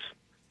elements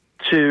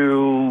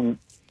to,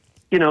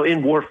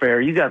 in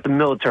warfare. You got the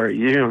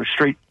military,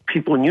 straight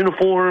people in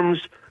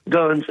uniforms,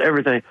 guns,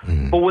 everything.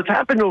 But what's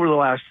happened over the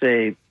last,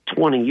 say,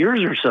 20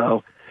 years or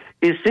so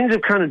is things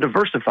have kind of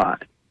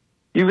diversified.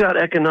 You've got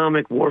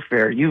economic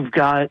warfare. You've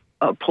got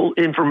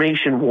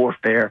information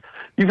warfare.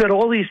 You've got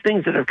all these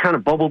things that have kind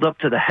of bubbled up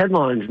to the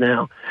headlines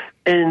now.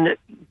 And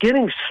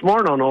getting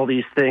smart on all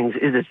these things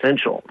is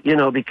essential,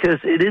 because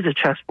it is a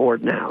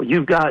chessboard now.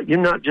 You're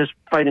not just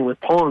fighting with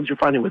pawns, you're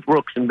fighting with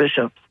rooks and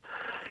bishops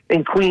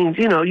and queens.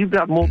 You've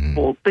got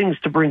multiple things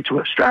to bring to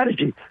a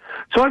strategy.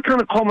 So I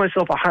kind of call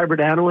myself a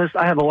hybrid analyst.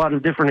 I have a lot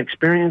of different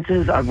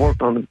experiences. I've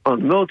worked on the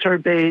military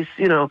base,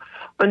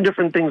 on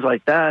different things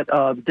like that,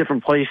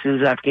 different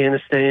places,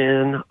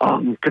 Afghanistan,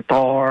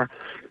 Qatar.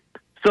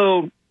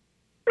 So,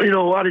 a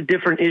lot of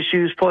different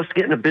issues, plus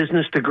getting a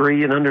business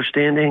degree and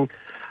understanding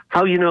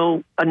how,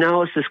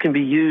 analysis can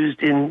be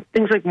used in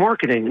things like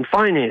marketing and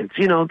finance.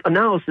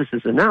 Analysis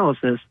is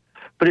analysis,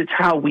 but it's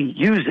how we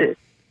use it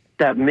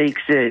that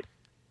makes it,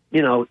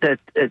 where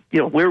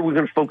we're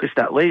going to focus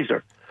that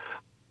laser.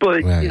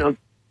 But, right.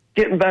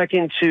 Getting back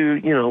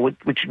into,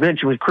 what you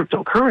mentioned with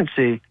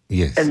cryptocurrency,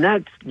 yes, and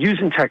that's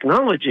using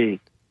technology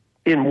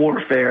in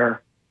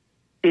warfare,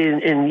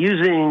 in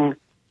using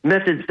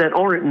methods that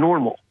aren't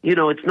normal.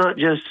 It's not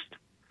just,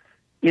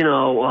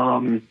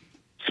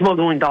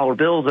 smuggling dollar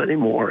bills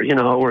anymore,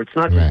 or it's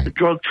not just the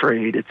drug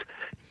trade.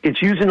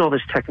 It's using all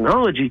this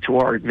technology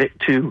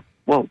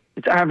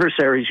its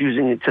adversaries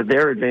using it to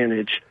their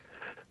advantage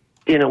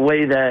in a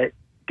way that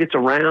gets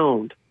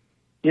around,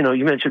 you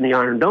mentioned the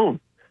Iron Dome.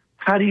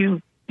 How do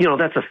you,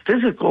 that's a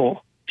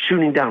physical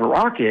shooting down a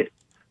rocket,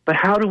 but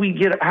how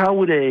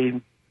would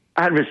a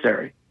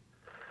adversary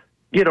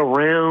get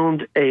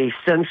around a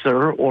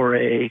sensor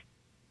or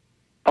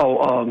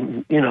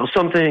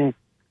something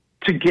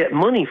to get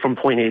money from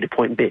point A to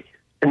point B?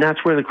 And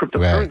that's where the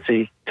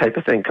cryptocurrency type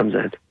of thing comes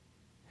in.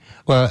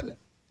 Well,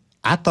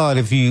 I thought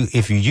if you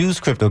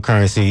use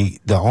cryptocurrency,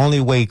 the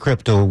only way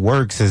crypto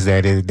works is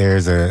that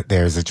there's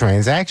a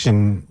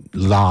transaction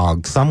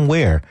log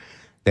somewhere,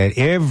 that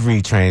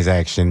every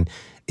transaction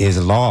is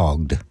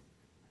logged.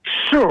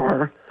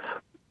 Sure.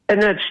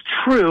 And that's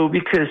true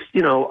because,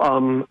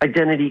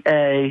 identity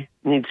A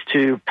needs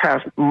to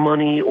pass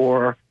money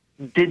or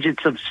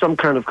digits of some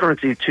kind of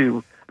currency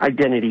to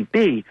identity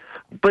B.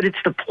 But it's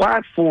the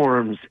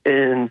platforms,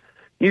 and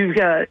you've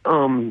got,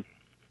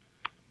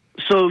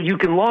 so you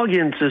can log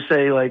in to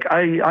say, like,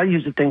 I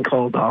use a thing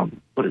called,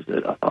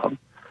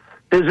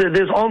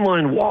 there's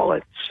online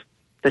wallets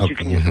that you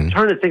can use. I'm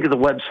trying to think of the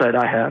website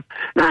I have.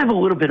 And I have a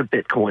little bit of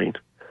Bitcoin.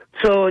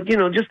 So,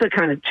 just to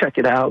kind of check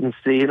it out and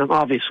see. And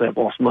obviously I've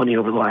lost money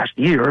over the last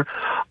year.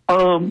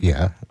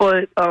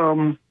 But,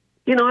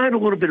 I had a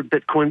little bit of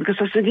Bitcoin because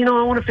I said,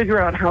 I want to figure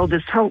out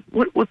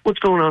what's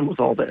going on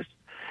with all this.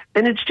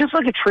 And it's just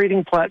like a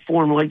trading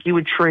platform, like you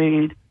would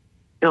trade,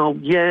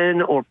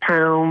 yen or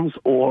pounds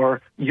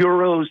or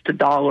euros to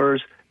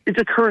dollars.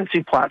 It's a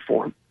currency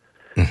platform.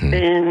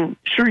 And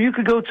sure, you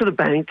could go to the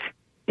bank,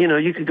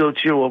 you could go to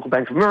your local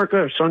Bank of America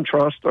or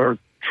SunTrust or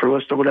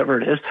Truist or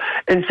whatever it is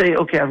and say,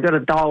 okay, I've got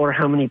 $1.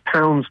 How many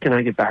pounds can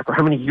I get back? Or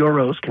how many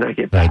euros can I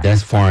get back? Right,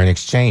 that's foreign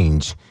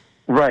exchange.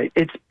 Right.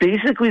 It's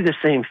basically the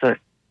same thing.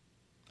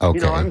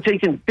 Okay. I'm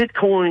taking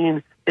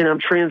Bitcoin and I'm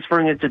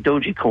transferring it to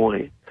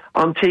Dogecoin.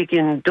 I'm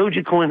taking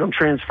Dogecoin, I'm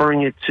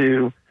transferring it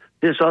to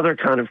this other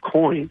kind of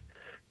coin.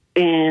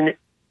 And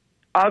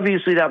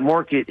obviously that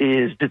market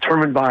is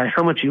determined by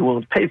how much you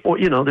will pay for.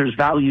 There's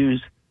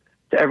values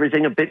to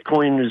everything. A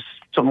Bitcoin is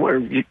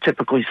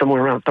typically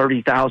somewhere around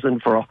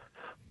 $30,000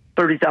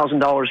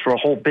 for a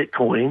whole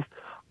Bitcoin.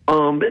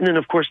 And then,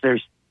 of course,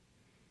 there's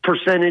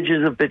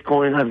percentages of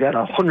Bitcoin. I've got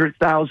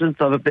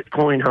 100,000th of a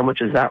Bitcoin. How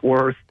much is that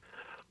worth?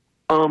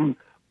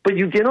 But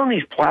you get on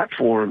these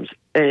platforms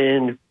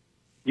and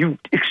you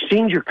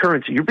exchange your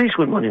currency. You're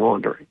basically money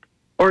laundering,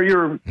 or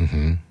it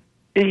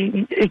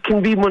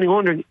can be money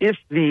laundering if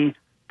the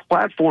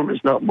platform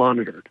is not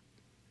monitored.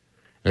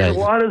 Right. A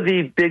lot of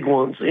the big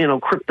ones,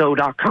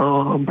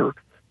 Crypto.com, or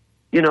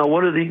a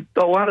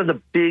lot of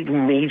the big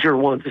major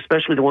ones,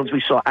 especially the ones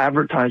we saw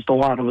advertised a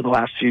lot over the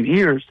last few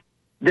years,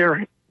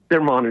 they're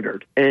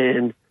monitored,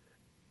 and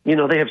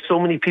they have so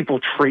many people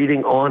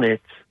trading on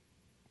it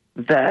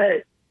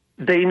that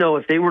they know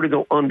if they were to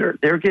go under,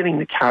 they're getting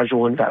the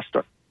casual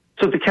investor.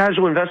 So if the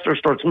casual investor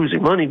starts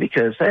losing money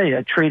because, hey,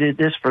 I traded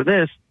this for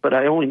this, but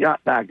I only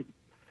got back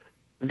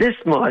this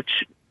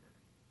much,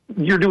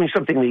 you're doing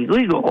something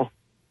illegal.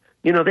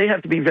 They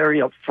have to be very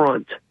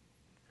upfront.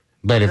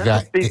 But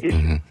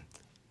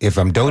if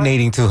I'm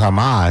donating to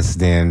Hamas,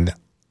 then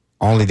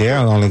they're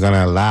only going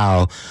to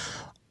allow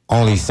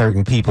only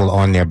certain people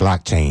on their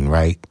blockchain,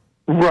 right?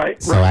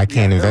 Right. So I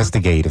can't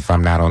investigate if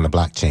I'm not on the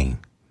blockchain.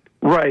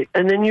 Right.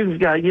 And then you've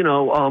got,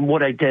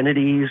 what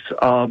identities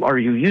are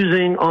you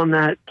using on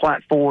that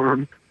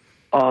platform?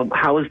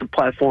 How is the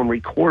platform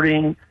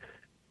recording?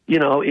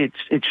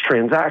 It's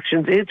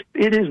transactions. It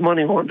is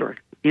money laundering.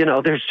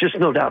 There's just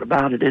no doubt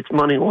about it. It's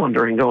money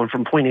laundering going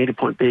from point A to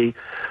point B.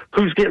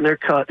 Who's getting their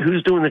cut?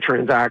 Who's doing the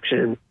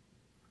transaction?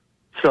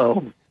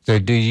 So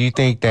do you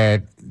think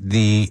that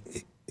the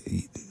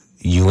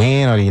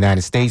UN or the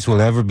United States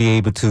will ever be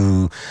able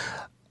to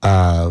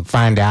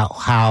find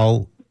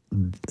out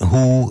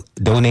who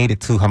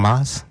donated to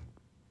Hamas?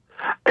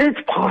 It's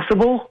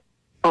possible.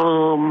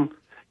 From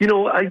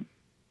a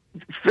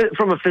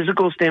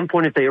physical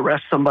standpoint, if they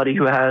arrest somebody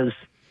who has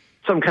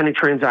some kind of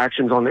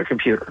transactions on their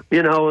computer,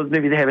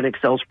 maybe they have an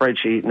Excel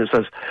spreadsheet and it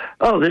says,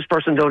 oh, this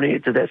person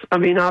donated to this. I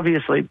mean,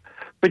 obviously,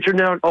 but you're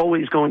not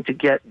always going to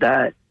get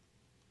that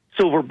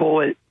silver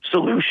bullet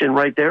solution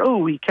right there. Oh,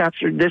 we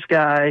captured this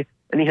guy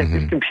and he had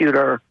this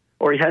computer,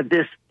 or he had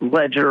this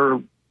ledger,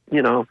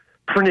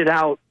 printed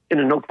out in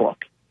a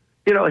notebook.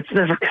 It's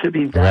never going to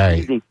be that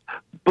easy.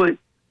 But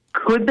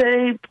could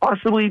they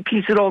possibly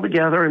piece it all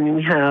together? I mean,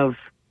 we have,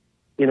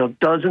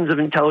 dozens of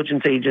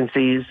intelligence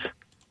agencies,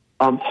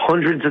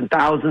 hundreds and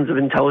thousands of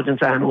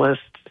intelligence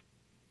analysts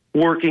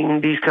working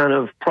these kind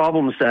of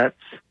problem sets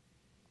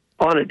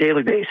on a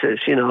daily basis.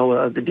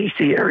 The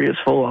D.C. area is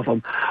full of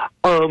them.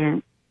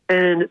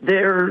 And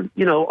they're,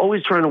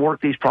 always trying to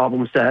work these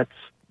problem sets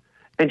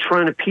and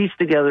trying to piece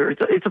together.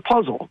 It's a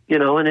puzzle,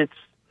 and it's,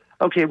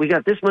 okay, we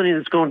got this money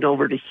that's going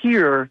over to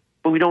here,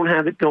 but we don't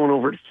have it going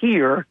over to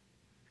here.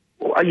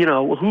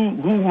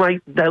 Who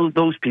might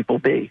those people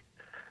be?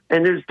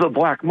 And there's the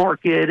black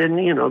market and,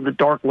 the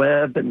dark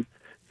web. And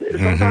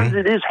sometimes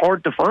it is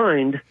hard to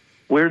find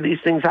where these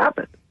things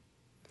happen.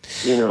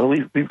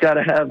 We've got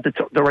to have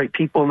the right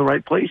people in the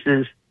right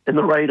places and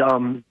the right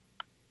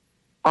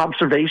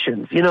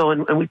observations,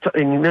 and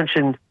you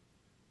mentioned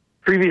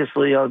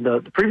previously,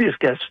 the previous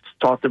guests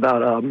talked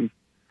about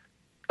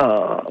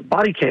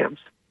body cams.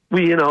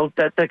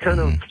 That kind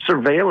of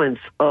surveillance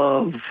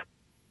of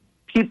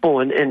people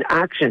and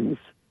actions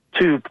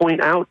to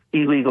point out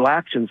illegal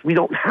actions. We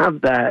don't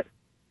have that.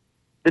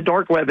 The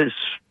dark web is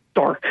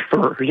dark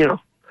for,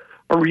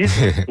 a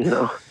reason,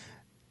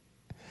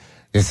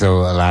 And so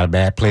a lot of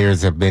bad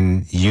players have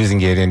been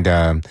using it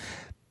and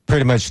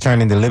pretty much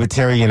turning the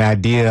libertarian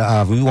idea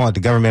of we want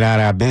the government out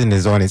of our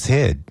business on its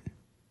head.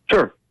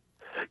 Sure.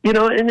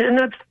 And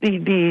that's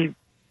the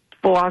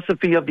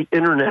philosophy of the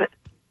internet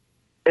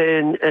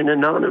and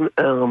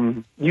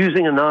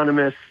using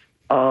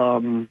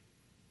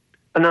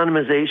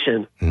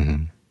anonymization.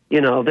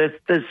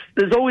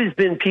 There's always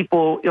been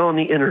people on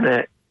the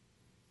internet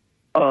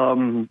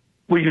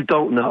where you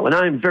don't know. And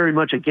I'm very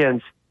much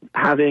against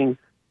having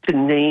to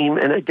name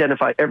and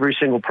identify every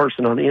single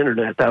person on the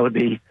internet. That would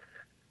be,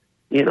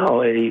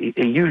 a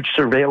huge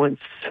surveillance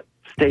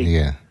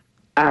state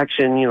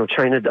action.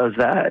 China does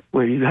that,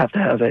 where you have to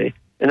have an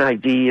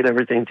ID and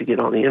everything to get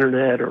on the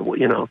internet, or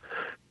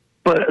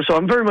But so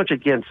I'm very much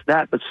against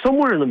that. But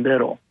somewhere in the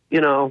middle,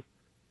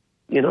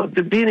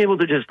 being able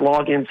to just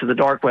log into the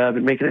dark web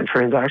and make it a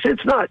transaction,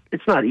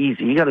 it's not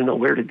easy. You got to know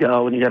where to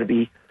go, and you got to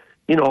be,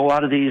 a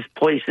lot of these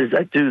places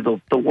that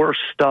do the worst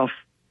stuff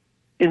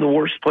in the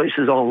worst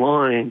places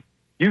online,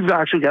 you've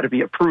actually got to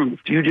be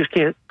approved. You just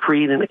can't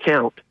create an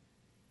account.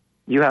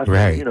 You have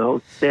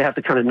to, they have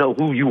to kind of know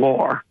who you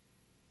are.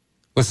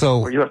 Well,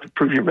 so, or you have to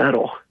prove your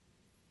mettle.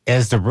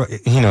 As over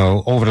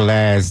the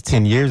last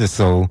 10 years or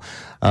so,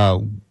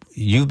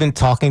 you've been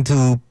talking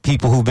to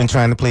people who've been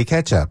trying to play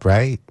catch up,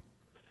 right?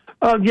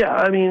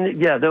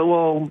 They're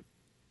all,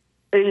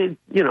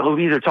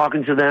 either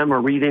talking to them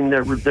or reading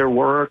their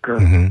work, or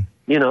and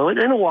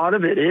a lot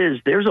of it is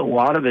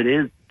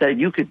that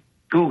you could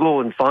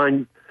Google and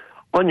find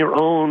on your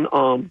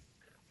own.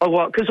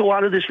 Because a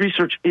lot of this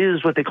research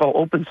is what they call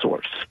open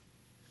source.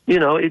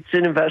 It's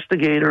an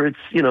investigator. It's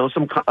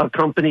a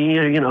company.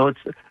 It's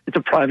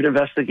a private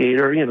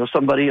investigator.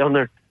 Somebody on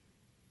their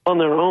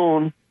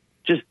own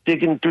just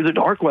digging through the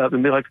dark web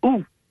and be like,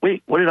 ooh,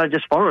 wait, what did I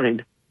just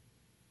find?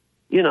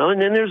 You know,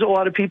 and then there's a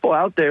lot of people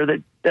out there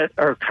that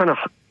are kind of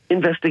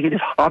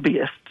investigative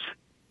hobbyists,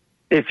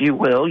 if you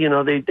will. You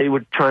know, they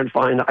would try and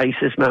find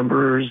ISIS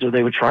members, or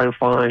they would try to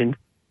find,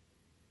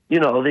 you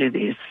know,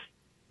 these,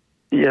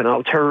 you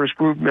know, terrorist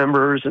group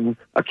members and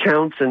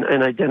accounts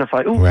and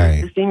identify,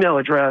 right. This email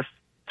address,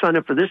 sign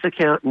up for this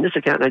account and this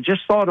account. And I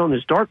just saw it on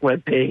this dark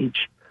web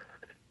page.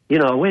 You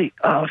know, wait,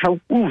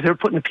 they're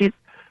putting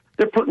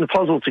the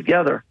puzzle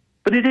together.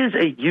 But it is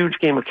a huge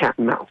game of cat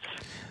and mouse.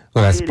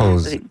 Well, I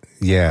suppose,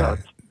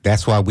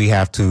 that's why we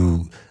have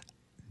to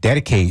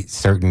dedicate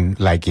certain,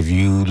 like if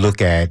you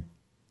look at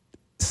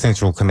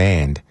Central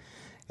Command,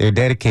 they're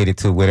dedicated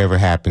to whatever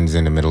happens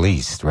in the Middle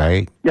East,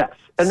 right? Yes,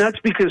 and that's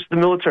because the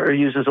military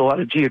uses a lot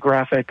of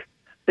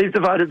they've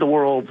divided the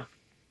world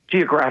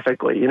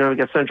geographically. You know, we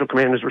got Central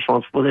Command is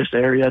responsible for this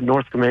area,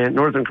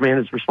 Northern Command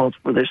is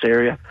responsible for this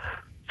area,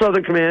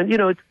 Southern Command, you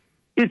know,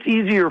 it's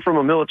easier from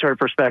a military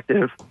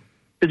perspective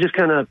to just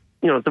kind of,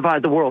 you know,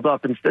 divide the world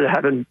up instead of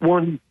having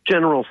one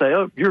general say,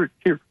 oh,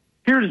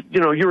 here's, you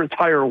know, your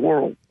entire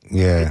world.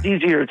 Yeah. It's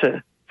easier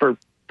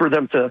for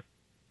them to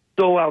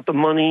dole out the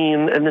money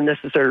and the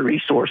necessary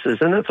resources.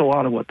 And that's a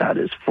lot of what that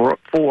is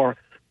for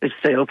is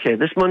say, okay,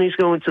 this money's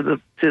going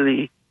to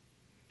the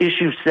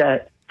issue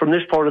set from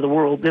this part of the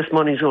world. This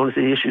money's going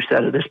to the issue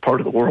set of this part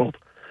of the world.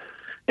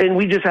 And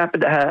we just happen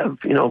to have,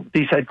 you know,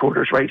 these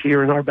headquarters right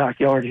here in our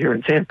backyard here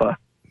in Tampa.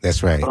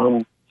 That's right.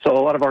 So a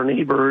lot of our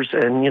neighbors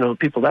and, you know,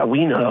 people that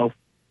we know,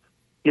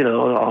 you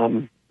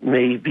know,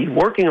 may be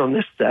working on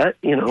this set,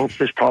 you know,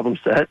 this problem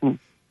set. And,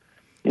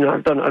 you know,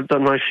 I've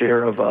done my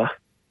share of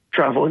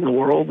traveling the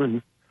world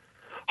and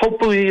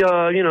hopefully,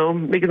 you know,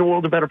 making the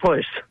world a better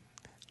place.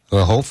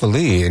 Well,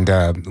 hopefully. And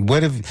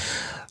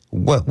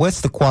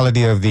what's the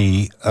quality of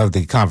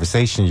the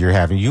conversation you're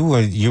having? You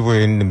were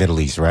in the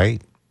Middle East,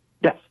 right?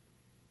 Yes.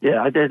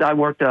 Yeah, I did. I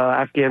worked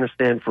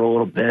Afghanistan for a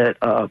little bit,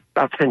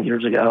 about 10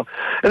 years ago.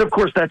 And of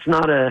course, that's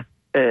not a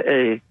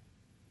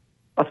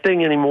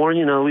thing anymore.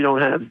 You know, we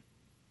don't have,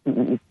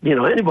 you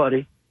know,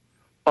 anybody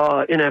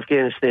in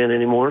Afghanistan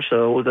anymore.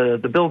 So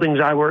the buildings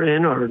I were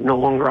in are no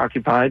longer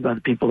occupied by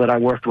the people that I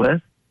worked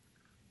with.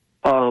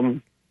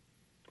 But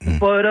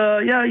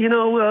yeah, you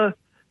know,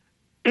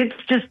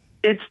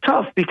 it's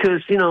tough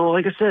because, you know,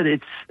 like I said,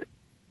 it's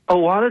a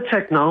lot of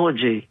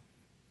technology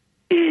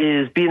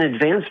is being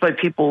advanced by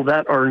people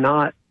that are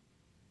not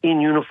in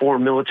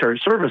uniform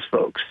military service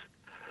folks.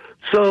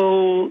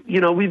 So, you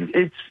know,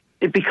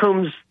 it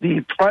becomes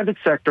the private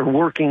sector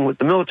working with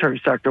the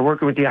military sector,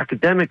 working with the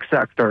academic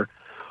sector,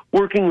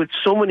 working with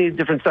so many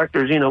different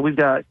sectors. You know, we've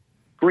got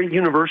great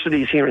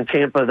universities here in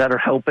Tampa that are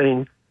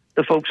helping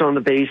the folks on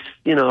the base,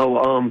 you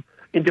know,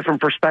 in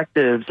different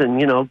perspectives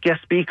and, you know,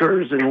 guest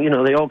speakers, and, you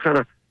know, they all kind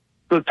of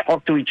go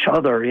talk to each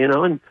other, you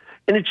know, and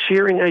it's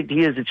sharing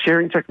ideas, it's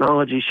sharing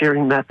technology,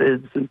 sharing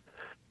methods, and,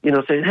 you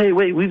know, saying, hey,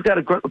 wait, we've got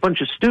a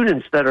bunch of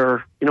students that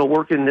are, you know,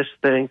 working this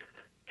thing.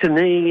 Can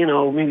they, you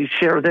know, maybe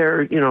share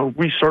their, you know,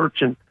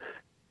 research? And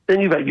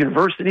then you've got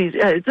universities.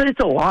 Yeah, it's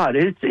a lot.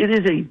 It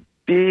is a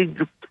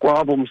big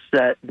problem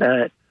set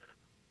that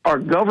our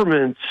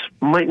governments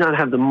might not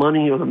have the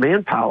money or the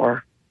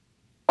manpower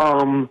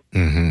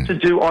to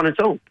do on its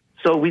own.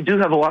 So we do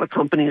have a lot of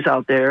companies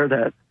out there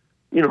that,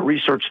 you know,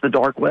 research the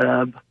dark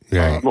web.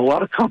 Right. A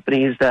lot of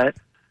companies that,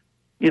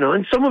 you know,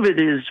 and some of it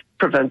is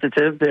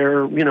preventative.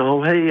 They're, you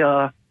know, hey, you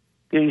know,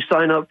 you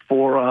sign up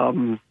for,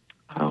 I'm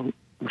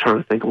trying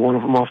to think of one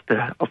of them off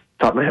the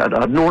top of my head,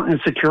 Norton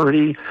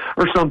Security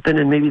or something,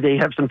 and maybe they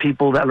have some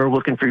people that are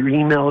looking for your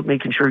email,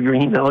 making sure your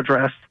email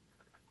address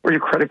or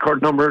your credit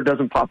card number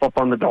doesn't pop up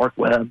on the dark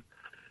web.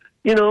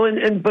 You know,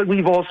 but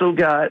we've also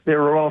got,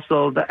 there are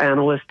also the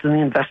analysts and the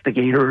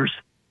investigators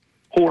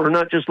who are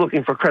not just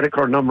looking for credit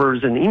card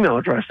numbers and email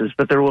addresses,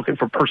 but they're looking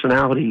for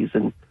personalities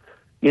and,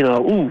 you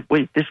know, ooh,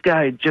 wait, this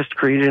guy just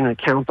created an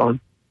account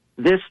on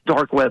this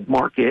dark web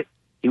market.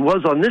 He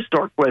was on this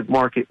dark web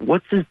market.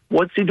 What's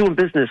he doing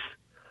business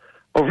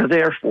over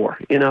there for?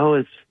 You know,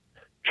 it's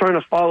trying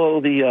to follow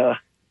the,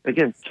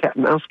 again, cat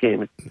and mouse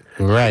game.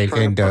 Right.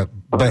 And,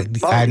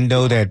 but I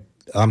know that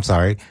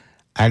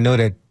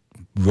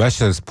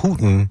Russia's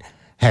Putin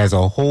has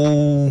a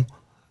whole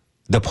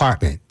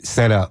department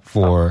set up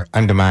for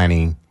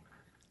undermining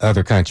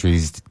other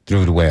countries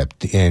through the web.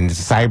 And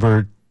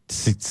cyber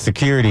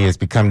security has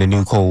become the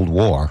new Cold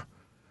War.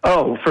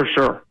 Oh, for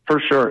sure. For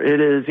sure. It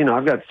is. You know,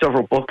 I've got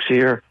several books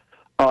here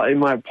in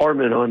my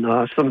apartment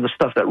on some of the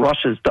stuff that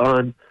Russia's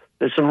done.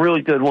 There's some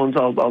really good ones.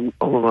 I'll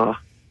walk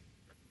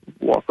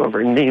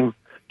over and name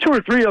 2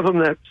 or 3 of them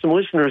that some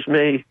listeners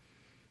may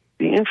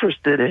be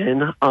interested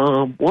in.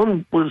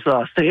 One was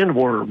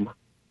Sandworm.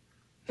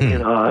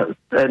 And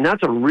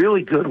that's a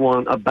really good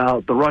one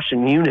about the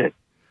Russian unit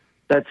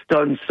that's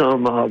done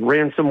some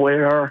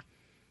ransomware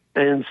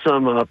and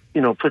some,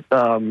 you know, put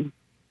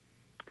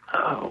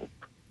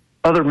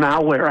other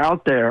malware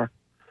out there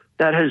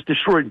that has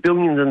destroyed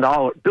billions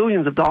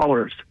of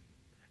dollars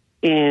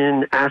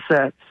in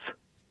assets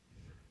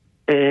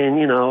and,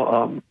 you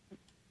know,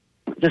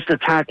 just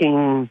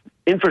attacking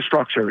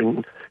infrastructure,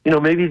 and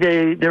maybe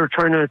they're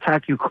trying to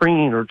attack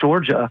Ukraine or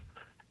Georgia,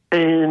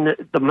 and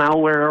the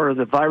malware or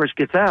the virus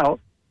gets out,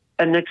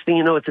 and next thing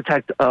you know, it's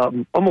attacked a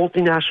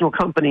multinational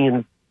company,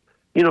 and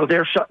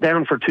they're shut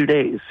down for 2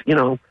 days.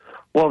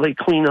 While they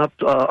clean up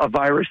a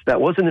virus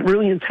that wasn't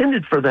really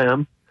intended for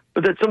them,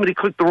 but that somebody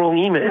clicked the wrong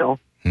email,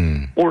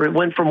 or it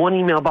went from one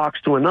email box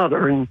to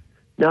another, and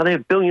now they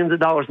have billions of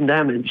dollars in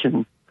damage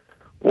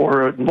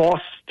or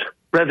lost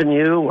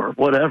revenue or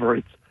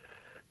whatever.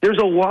 There's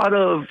a lot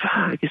of,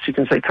 I guess you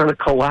can say, kind of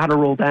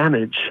collateral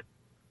damage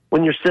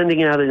when you're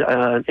sending out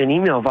an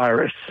email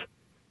virus.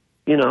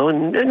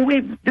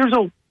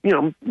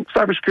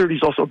 Cybersecurity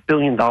is also a $1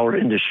 billion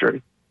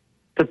industry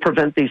to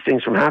prevent these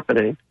things from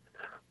happening.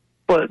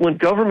 But when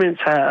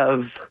governments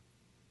have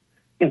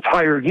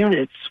entire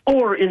units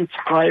or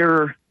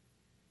entire,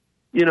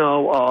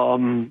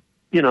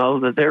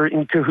 that they're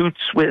in cahoots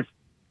with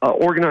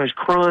organized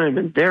crime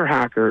and they're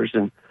hackers,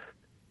 and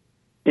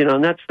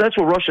and that's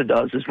what Russia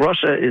does. Is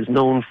Russia is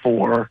known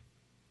for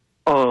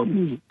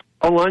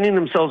aligning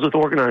themselves with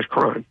organized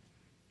crime,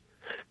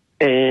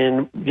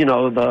 and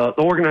the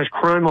organized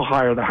crime will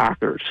hire the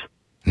hackers,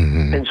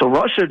 and so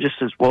Russia just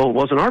says, well, it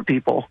wasn't our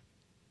people,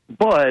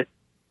 but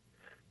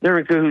they're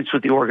in cahoots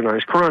with the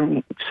organized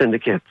crime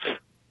syndicates.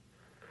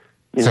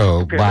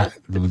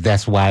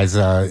 That's why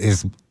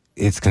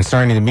it's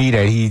concerning to me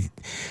that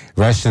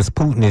Russia's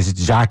Putin is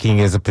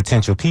jockeying as a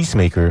potential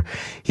peacemaker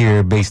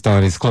here based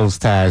on his close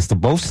ties to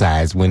both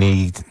sides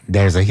when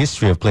there's a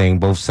history of playing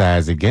both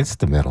sides against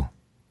the middle.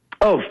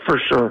 Oh, for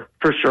sure.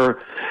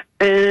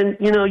 And,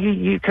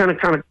 you kind of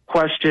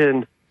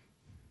question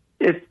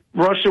if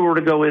Russia were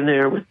to go in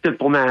there with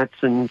diplomats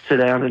and sit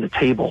down at a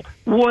table,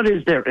 what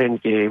is their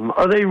end game?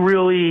 Are they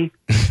really,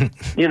 do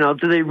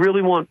they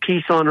really want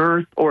peace on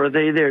earth, or are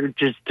they there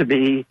just to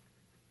be,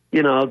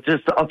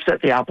 just to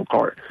upset the apple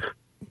cart?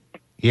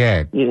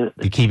 Yeah,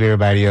 to keep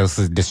everybody else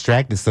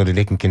distracted so that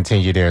they can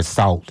continue their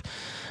assault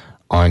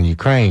on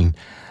Ukraine.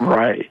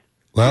 Right.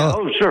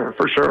 Well, sure,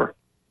 for sure.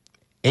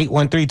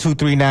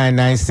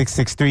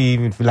 813-239-9663.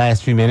 Even for the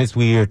last few minutes,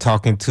 we are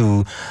talking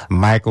to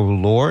Michael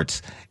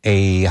Lords,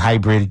 a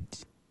hybrid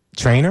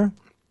trainer.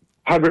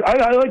 Hybrid.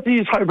 I like to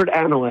use hybrid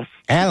analyst.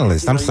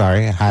 Analyst. I'm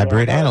sorry,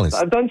 hybrid analyst.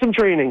 I've done some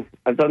training.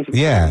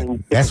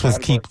 Training. That's what I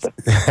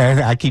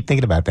keep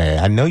thinking about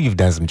that. I know you've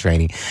done some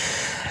training.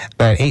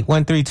 But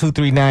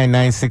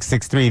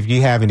 813-239-9663. If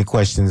you have any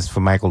questions for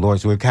Michael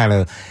Lords, we're kind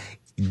of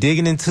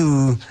digging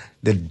into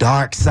the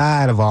dark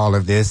side of all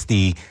of this,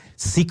 the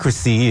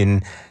secrecy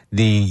and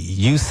the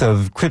use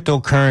of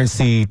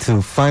cryptocurrency to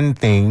fund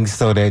things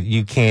so that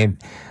you can't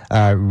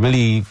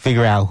really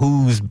figure out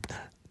who's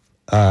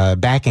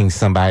backing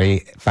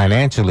somebody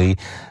financially.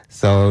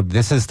 So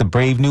this is the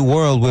brave new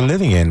world we're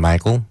living in,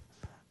 Michael.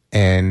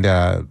 And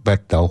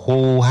but the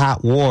whole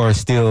hot war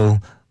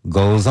still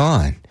goes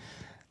on.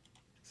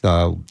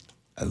 So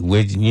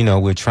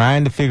we're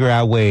trying to figure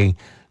out a way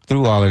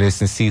through all of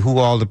this and see who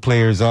all the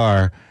players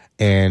are.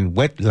 And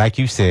what, like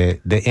you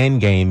said, the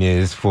end game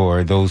is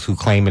for those who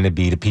claiming to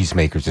be the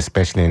peacemakers,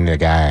 especially in the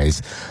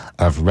guise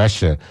of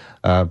Russia.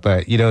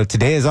 But,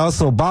 today is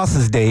also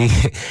Boss's Day.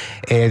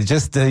 And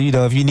just,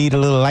 if you need a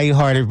little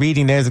lighthearted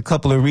reading, there's a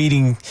couple of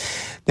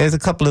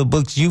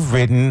books you've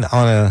written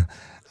on a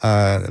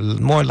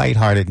more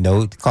lighthearted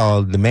note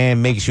called The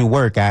Man Makes You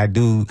Work. I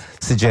do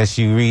suggest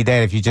you read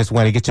that if you just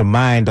want to get your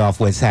mind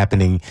off what's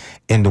happening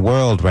in the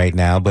world right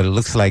now. But it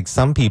looks like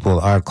some people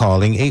are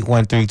calling.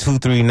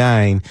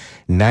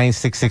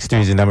 813-239-9663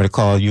 is the number to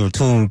call. You're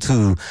tuned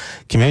to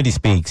Community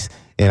Speaks.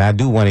 And I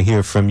do want to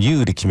hear from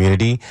you, the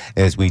community,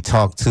 as we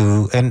talk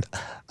to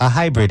a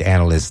hybrid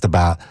analyst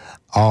about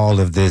all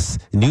of this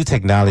new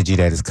technology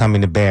that is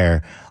coming to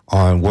bear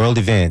on world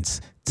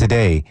events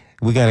today.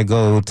 We're going to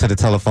go to the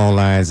telephone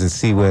lines and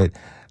see what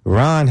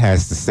Ron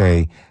has to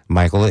say,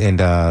 Michael. And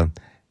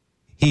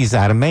he's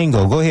out of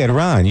Mango. Go ahead,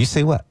 Ron. You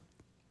say what?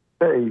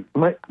 Hey,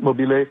 Mike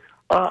Mobile.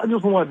 I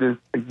just wanted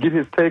to get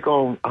his take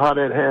on how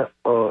that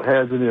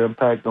has an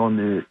impact on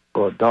the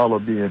dollar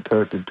being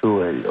turned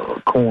into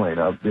a coin.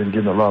 I've been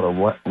getting a lot of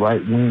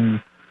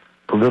right-wing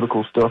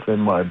political stuff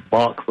in my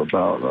box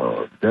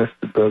about that's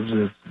the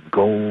president's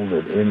goal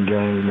and end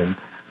game and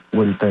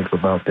what he thinks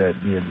about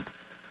that being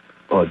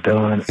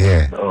done,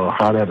 and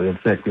how that would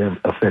affect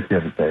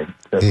everything.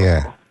 That's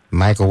all.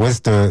 Michael, what's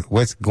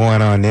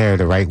going on there?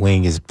 The right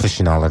wing is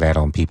pushing all of that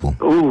on people.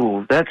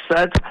 Ooh, that's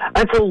a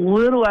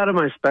little out of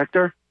my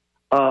spectrum.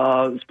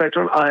 I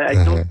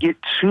don't get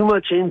too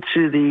much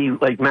into the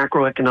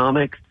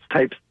macroeconomics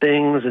type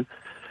things,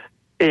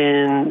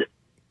 and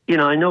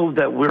I know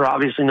that we're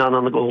obviously not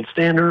on the gold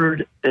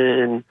standard,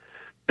 and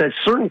that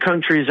certain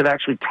countries have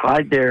actually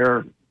tied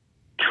their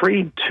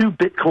trade to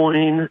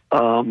Bitcoin.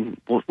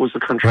 What was the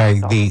country?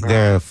 Right.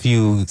 There are a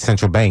few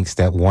central banks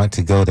that want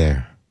to go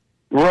there.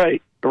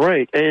 Right.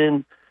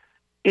 And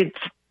it's,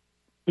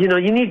 you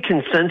need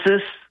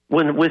consensus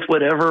with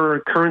whatever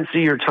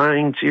currency you're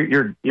tying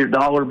to your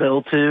dollar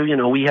bill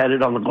to. We had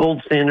it on the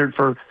gold standard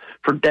for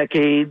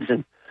decades,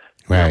 and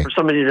for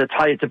somebody to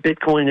tie it to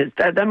Bitcoin,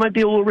 that might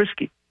be a little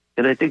risky.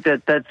 And I think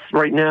that's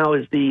right now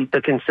is the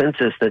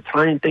consensus that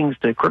tying things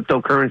to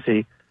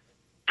cryptocurrency,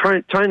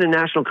 tying the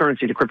national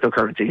currency to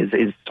cryptocurrency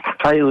is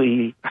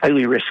highly,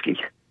 highly risky.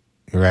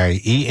 Right.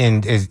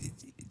 And it's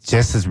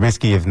just as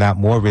risky, if not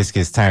more risky,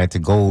 as tying it to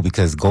gold,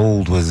 because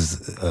gold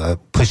was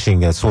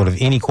pushing a sort of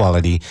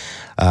inequality.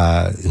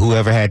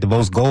 Whoever had the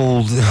most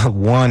gold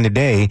won the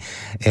day.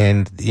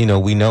 And,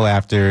 we know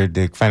after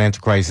the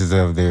financial crisis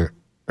of the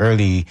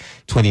early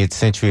 20th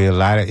century,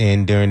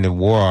 during the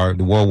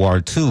World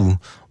War II,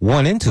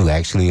 I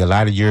actually, a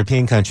lot of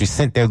European countries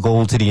sent their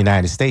gold to the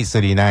United States. So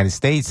the United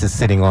States is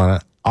sitting on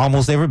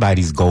almost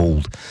everybody's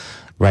gold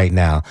right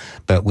now.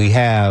 But we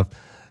have,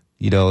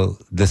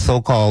 the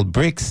so-called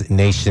BRICS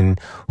nation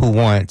who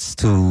wants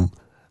to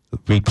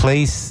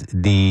replace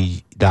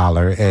the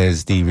dollar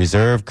as the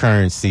reserve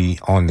currency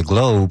on the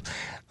globe,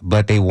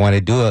 but they want to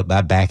do it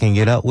by backing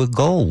it up with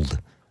gold.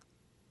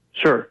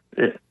 Sure.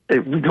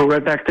 We go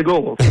right back to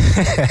gold.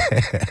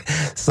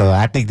 So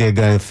I think they're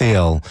going to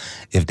fail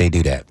if they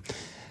do that.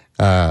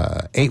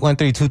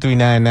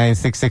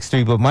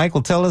 813-239-9663. But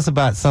Michael, tell us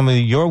about some of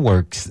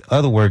your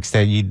other works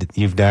that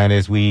you've done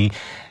as we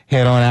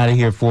head on out of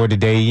here for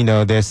today.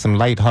 There's some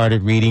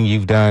lighthearted reading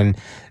you've done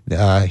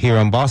here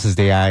on Boss's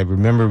Day. I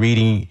remember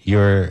reading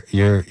your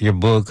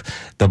book,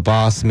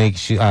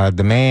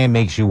 The Man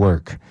Makes You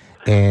Work.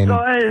 And so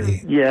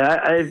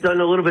I've done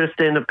a little bit of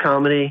stand-up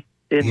comedy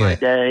in my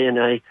day, and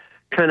I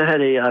kind of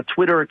had a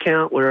Twitter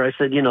account where I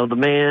said, the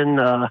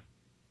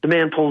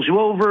man pulls you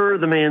over,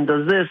 the man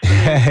does this,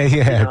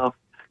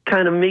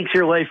 kind of makes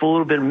your life a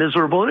little bit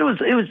miserable.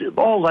 And it was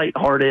all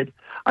lighthearted.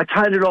 I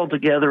tied it all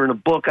together in a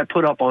book I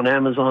put up on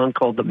Amazon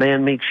called The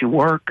Man Makes You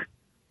Work.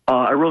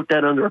 I wrote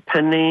that under a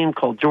pen name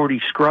called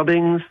Jordy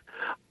Scrubbings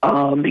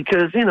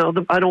because,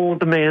 I don't want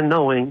the man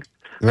knowing.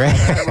 Right.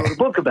 I wrote a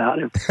book about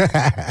him.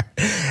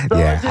 So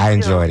I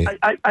enjoyed it.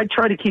 I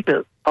try to keep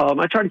it.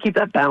 I try to keep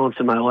that balance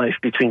in my life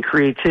between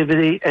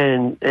creativity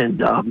and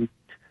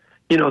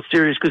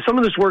serious, because some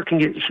of this work can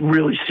get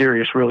really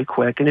serious really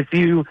quick. And if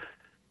you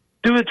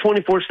do it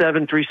 24/7,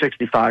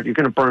 365, you're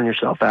going to burn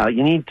yourself out.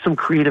 You need some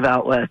creative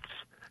outlets.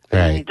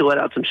 Right. You need to let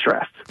out some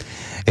stress.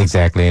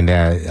 Exactly. And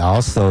I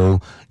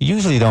also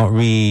usually don't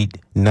read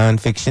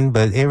nonfiction,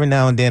 but every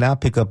now and then I'll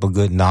pick up a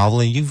good novel.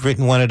 And you've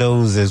written one of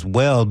those as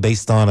well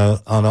based on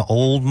an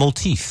old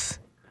motif.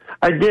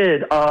 I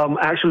did.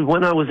 Actually,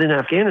 when I was in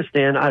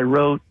Afghanistan, I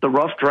wrote the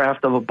rough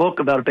draft of a book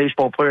about a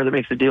baseball player that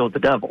makes a deal with the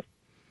devil.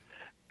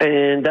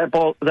 And that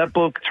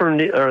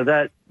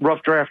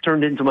rough draft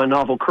turned into my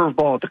novel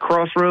Curveball at the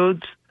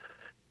Crossroads.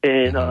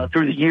 And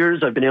through the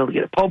years, I've been able to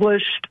get it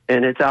published,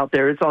 and it's out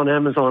there. It's on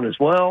Amazon as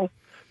well.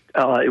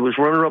 It was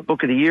runner-up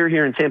book of the year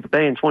here in Tampa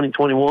Bay in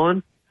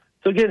 2021.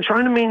 So again,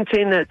 trying to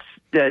maintain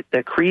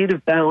that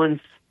creative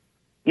balance,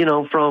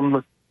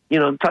 from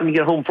the time you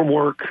get home from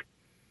work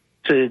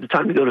to the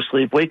time you go to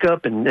sleep. Wake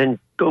up and then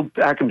go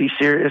back and be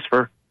serious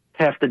for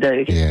half the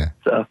day. Yeah.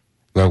 So.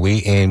 Well,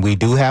 we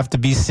do have to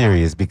be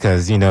serious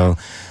because the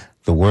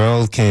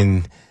world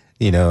can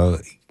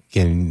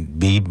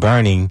be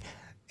burning.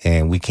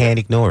 And we can't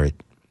ignore it.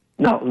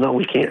 No,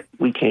 we can't.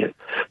 We can't.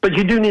 But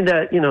you do need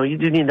that, you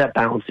do need that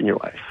balance in your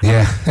life.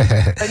 Yeah.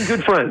 and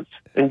good friends.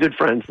 And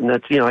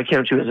that's, I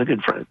count you as a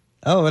good friend.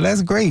 Oh, well,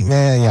 that's great,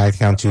 man. Yeah, I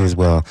count you as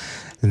well.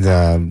 And,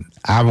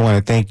 I want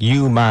to thank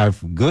you, my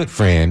good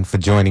friend, for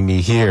joining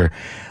me here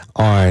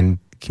on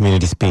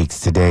Community Speaks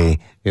today.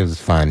 It was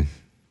fun.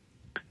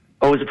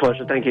 Always a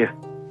pleasure. Thank you.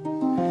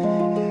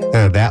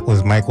 That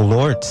was Michael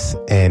Lortz,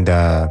 and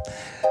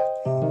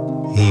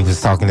he was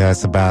talking to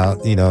us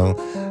about,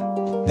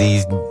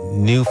 these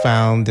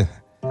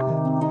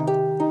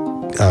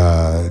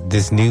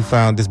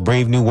this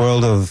brave new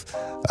world of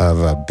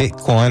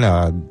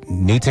Bitcoin,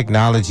 new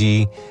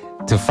technology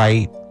to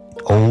fight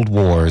old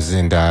wars.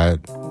 And,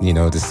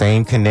 the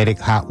same kinetic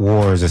hot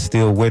wars are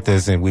still with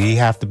us, and we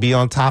have to be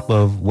on top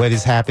of what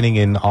is happening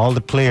and all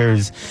the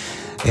players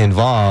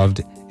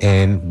involved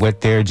and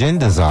what their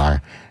agendas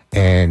are.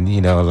 And,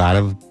 a lot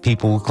of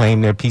people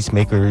claim they're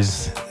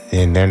peacemakers,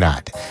 and they're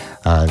not.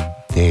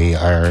 They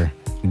are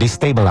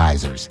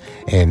destabilizers.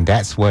 And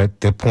that's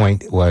what the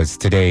point was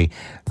today.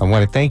 I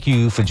want to thank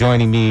you for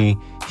joining me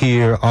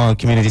here on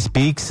Community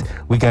Speaks.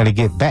 We're going to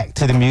get back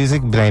to the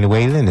music. Blaine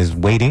Whalen is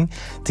waiting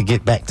to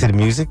get back to the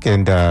music.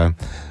 And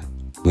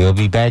we'll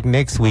be back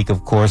next week,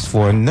 of course,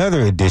 for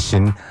another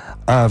edition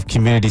of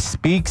Community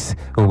Speaks,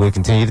 where we'll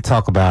continue to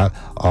talk about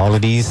all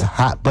of these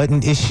hot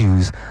button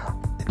issues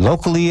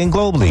locally and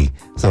globally.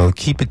 So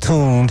keep it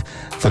tuned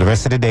for the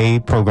rest of the day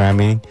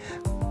programming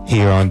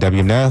here on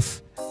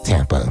WMNF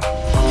Tampa.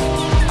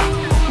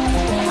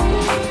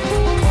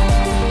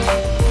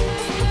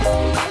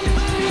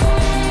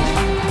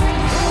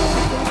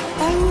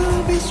 I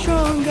will be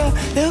stronger.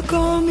 They'll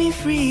call me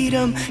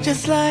freedom,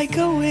 just like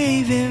a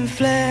waving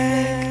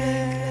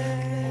flag.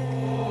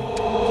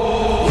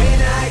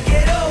 When I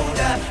get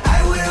older,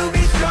 I will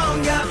be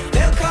stronger.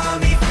 They'll call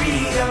me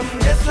freedom,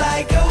 just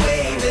like a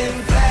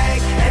waving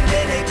flag. And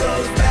then it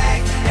goes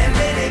back, and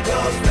then it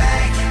goes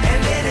back,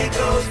 and then it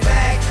goes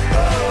back. Oh.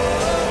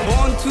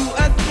 Born to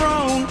a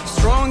throne,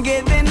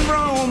 stronger than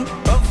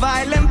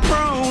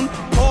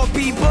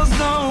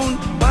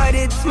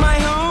lost my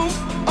home.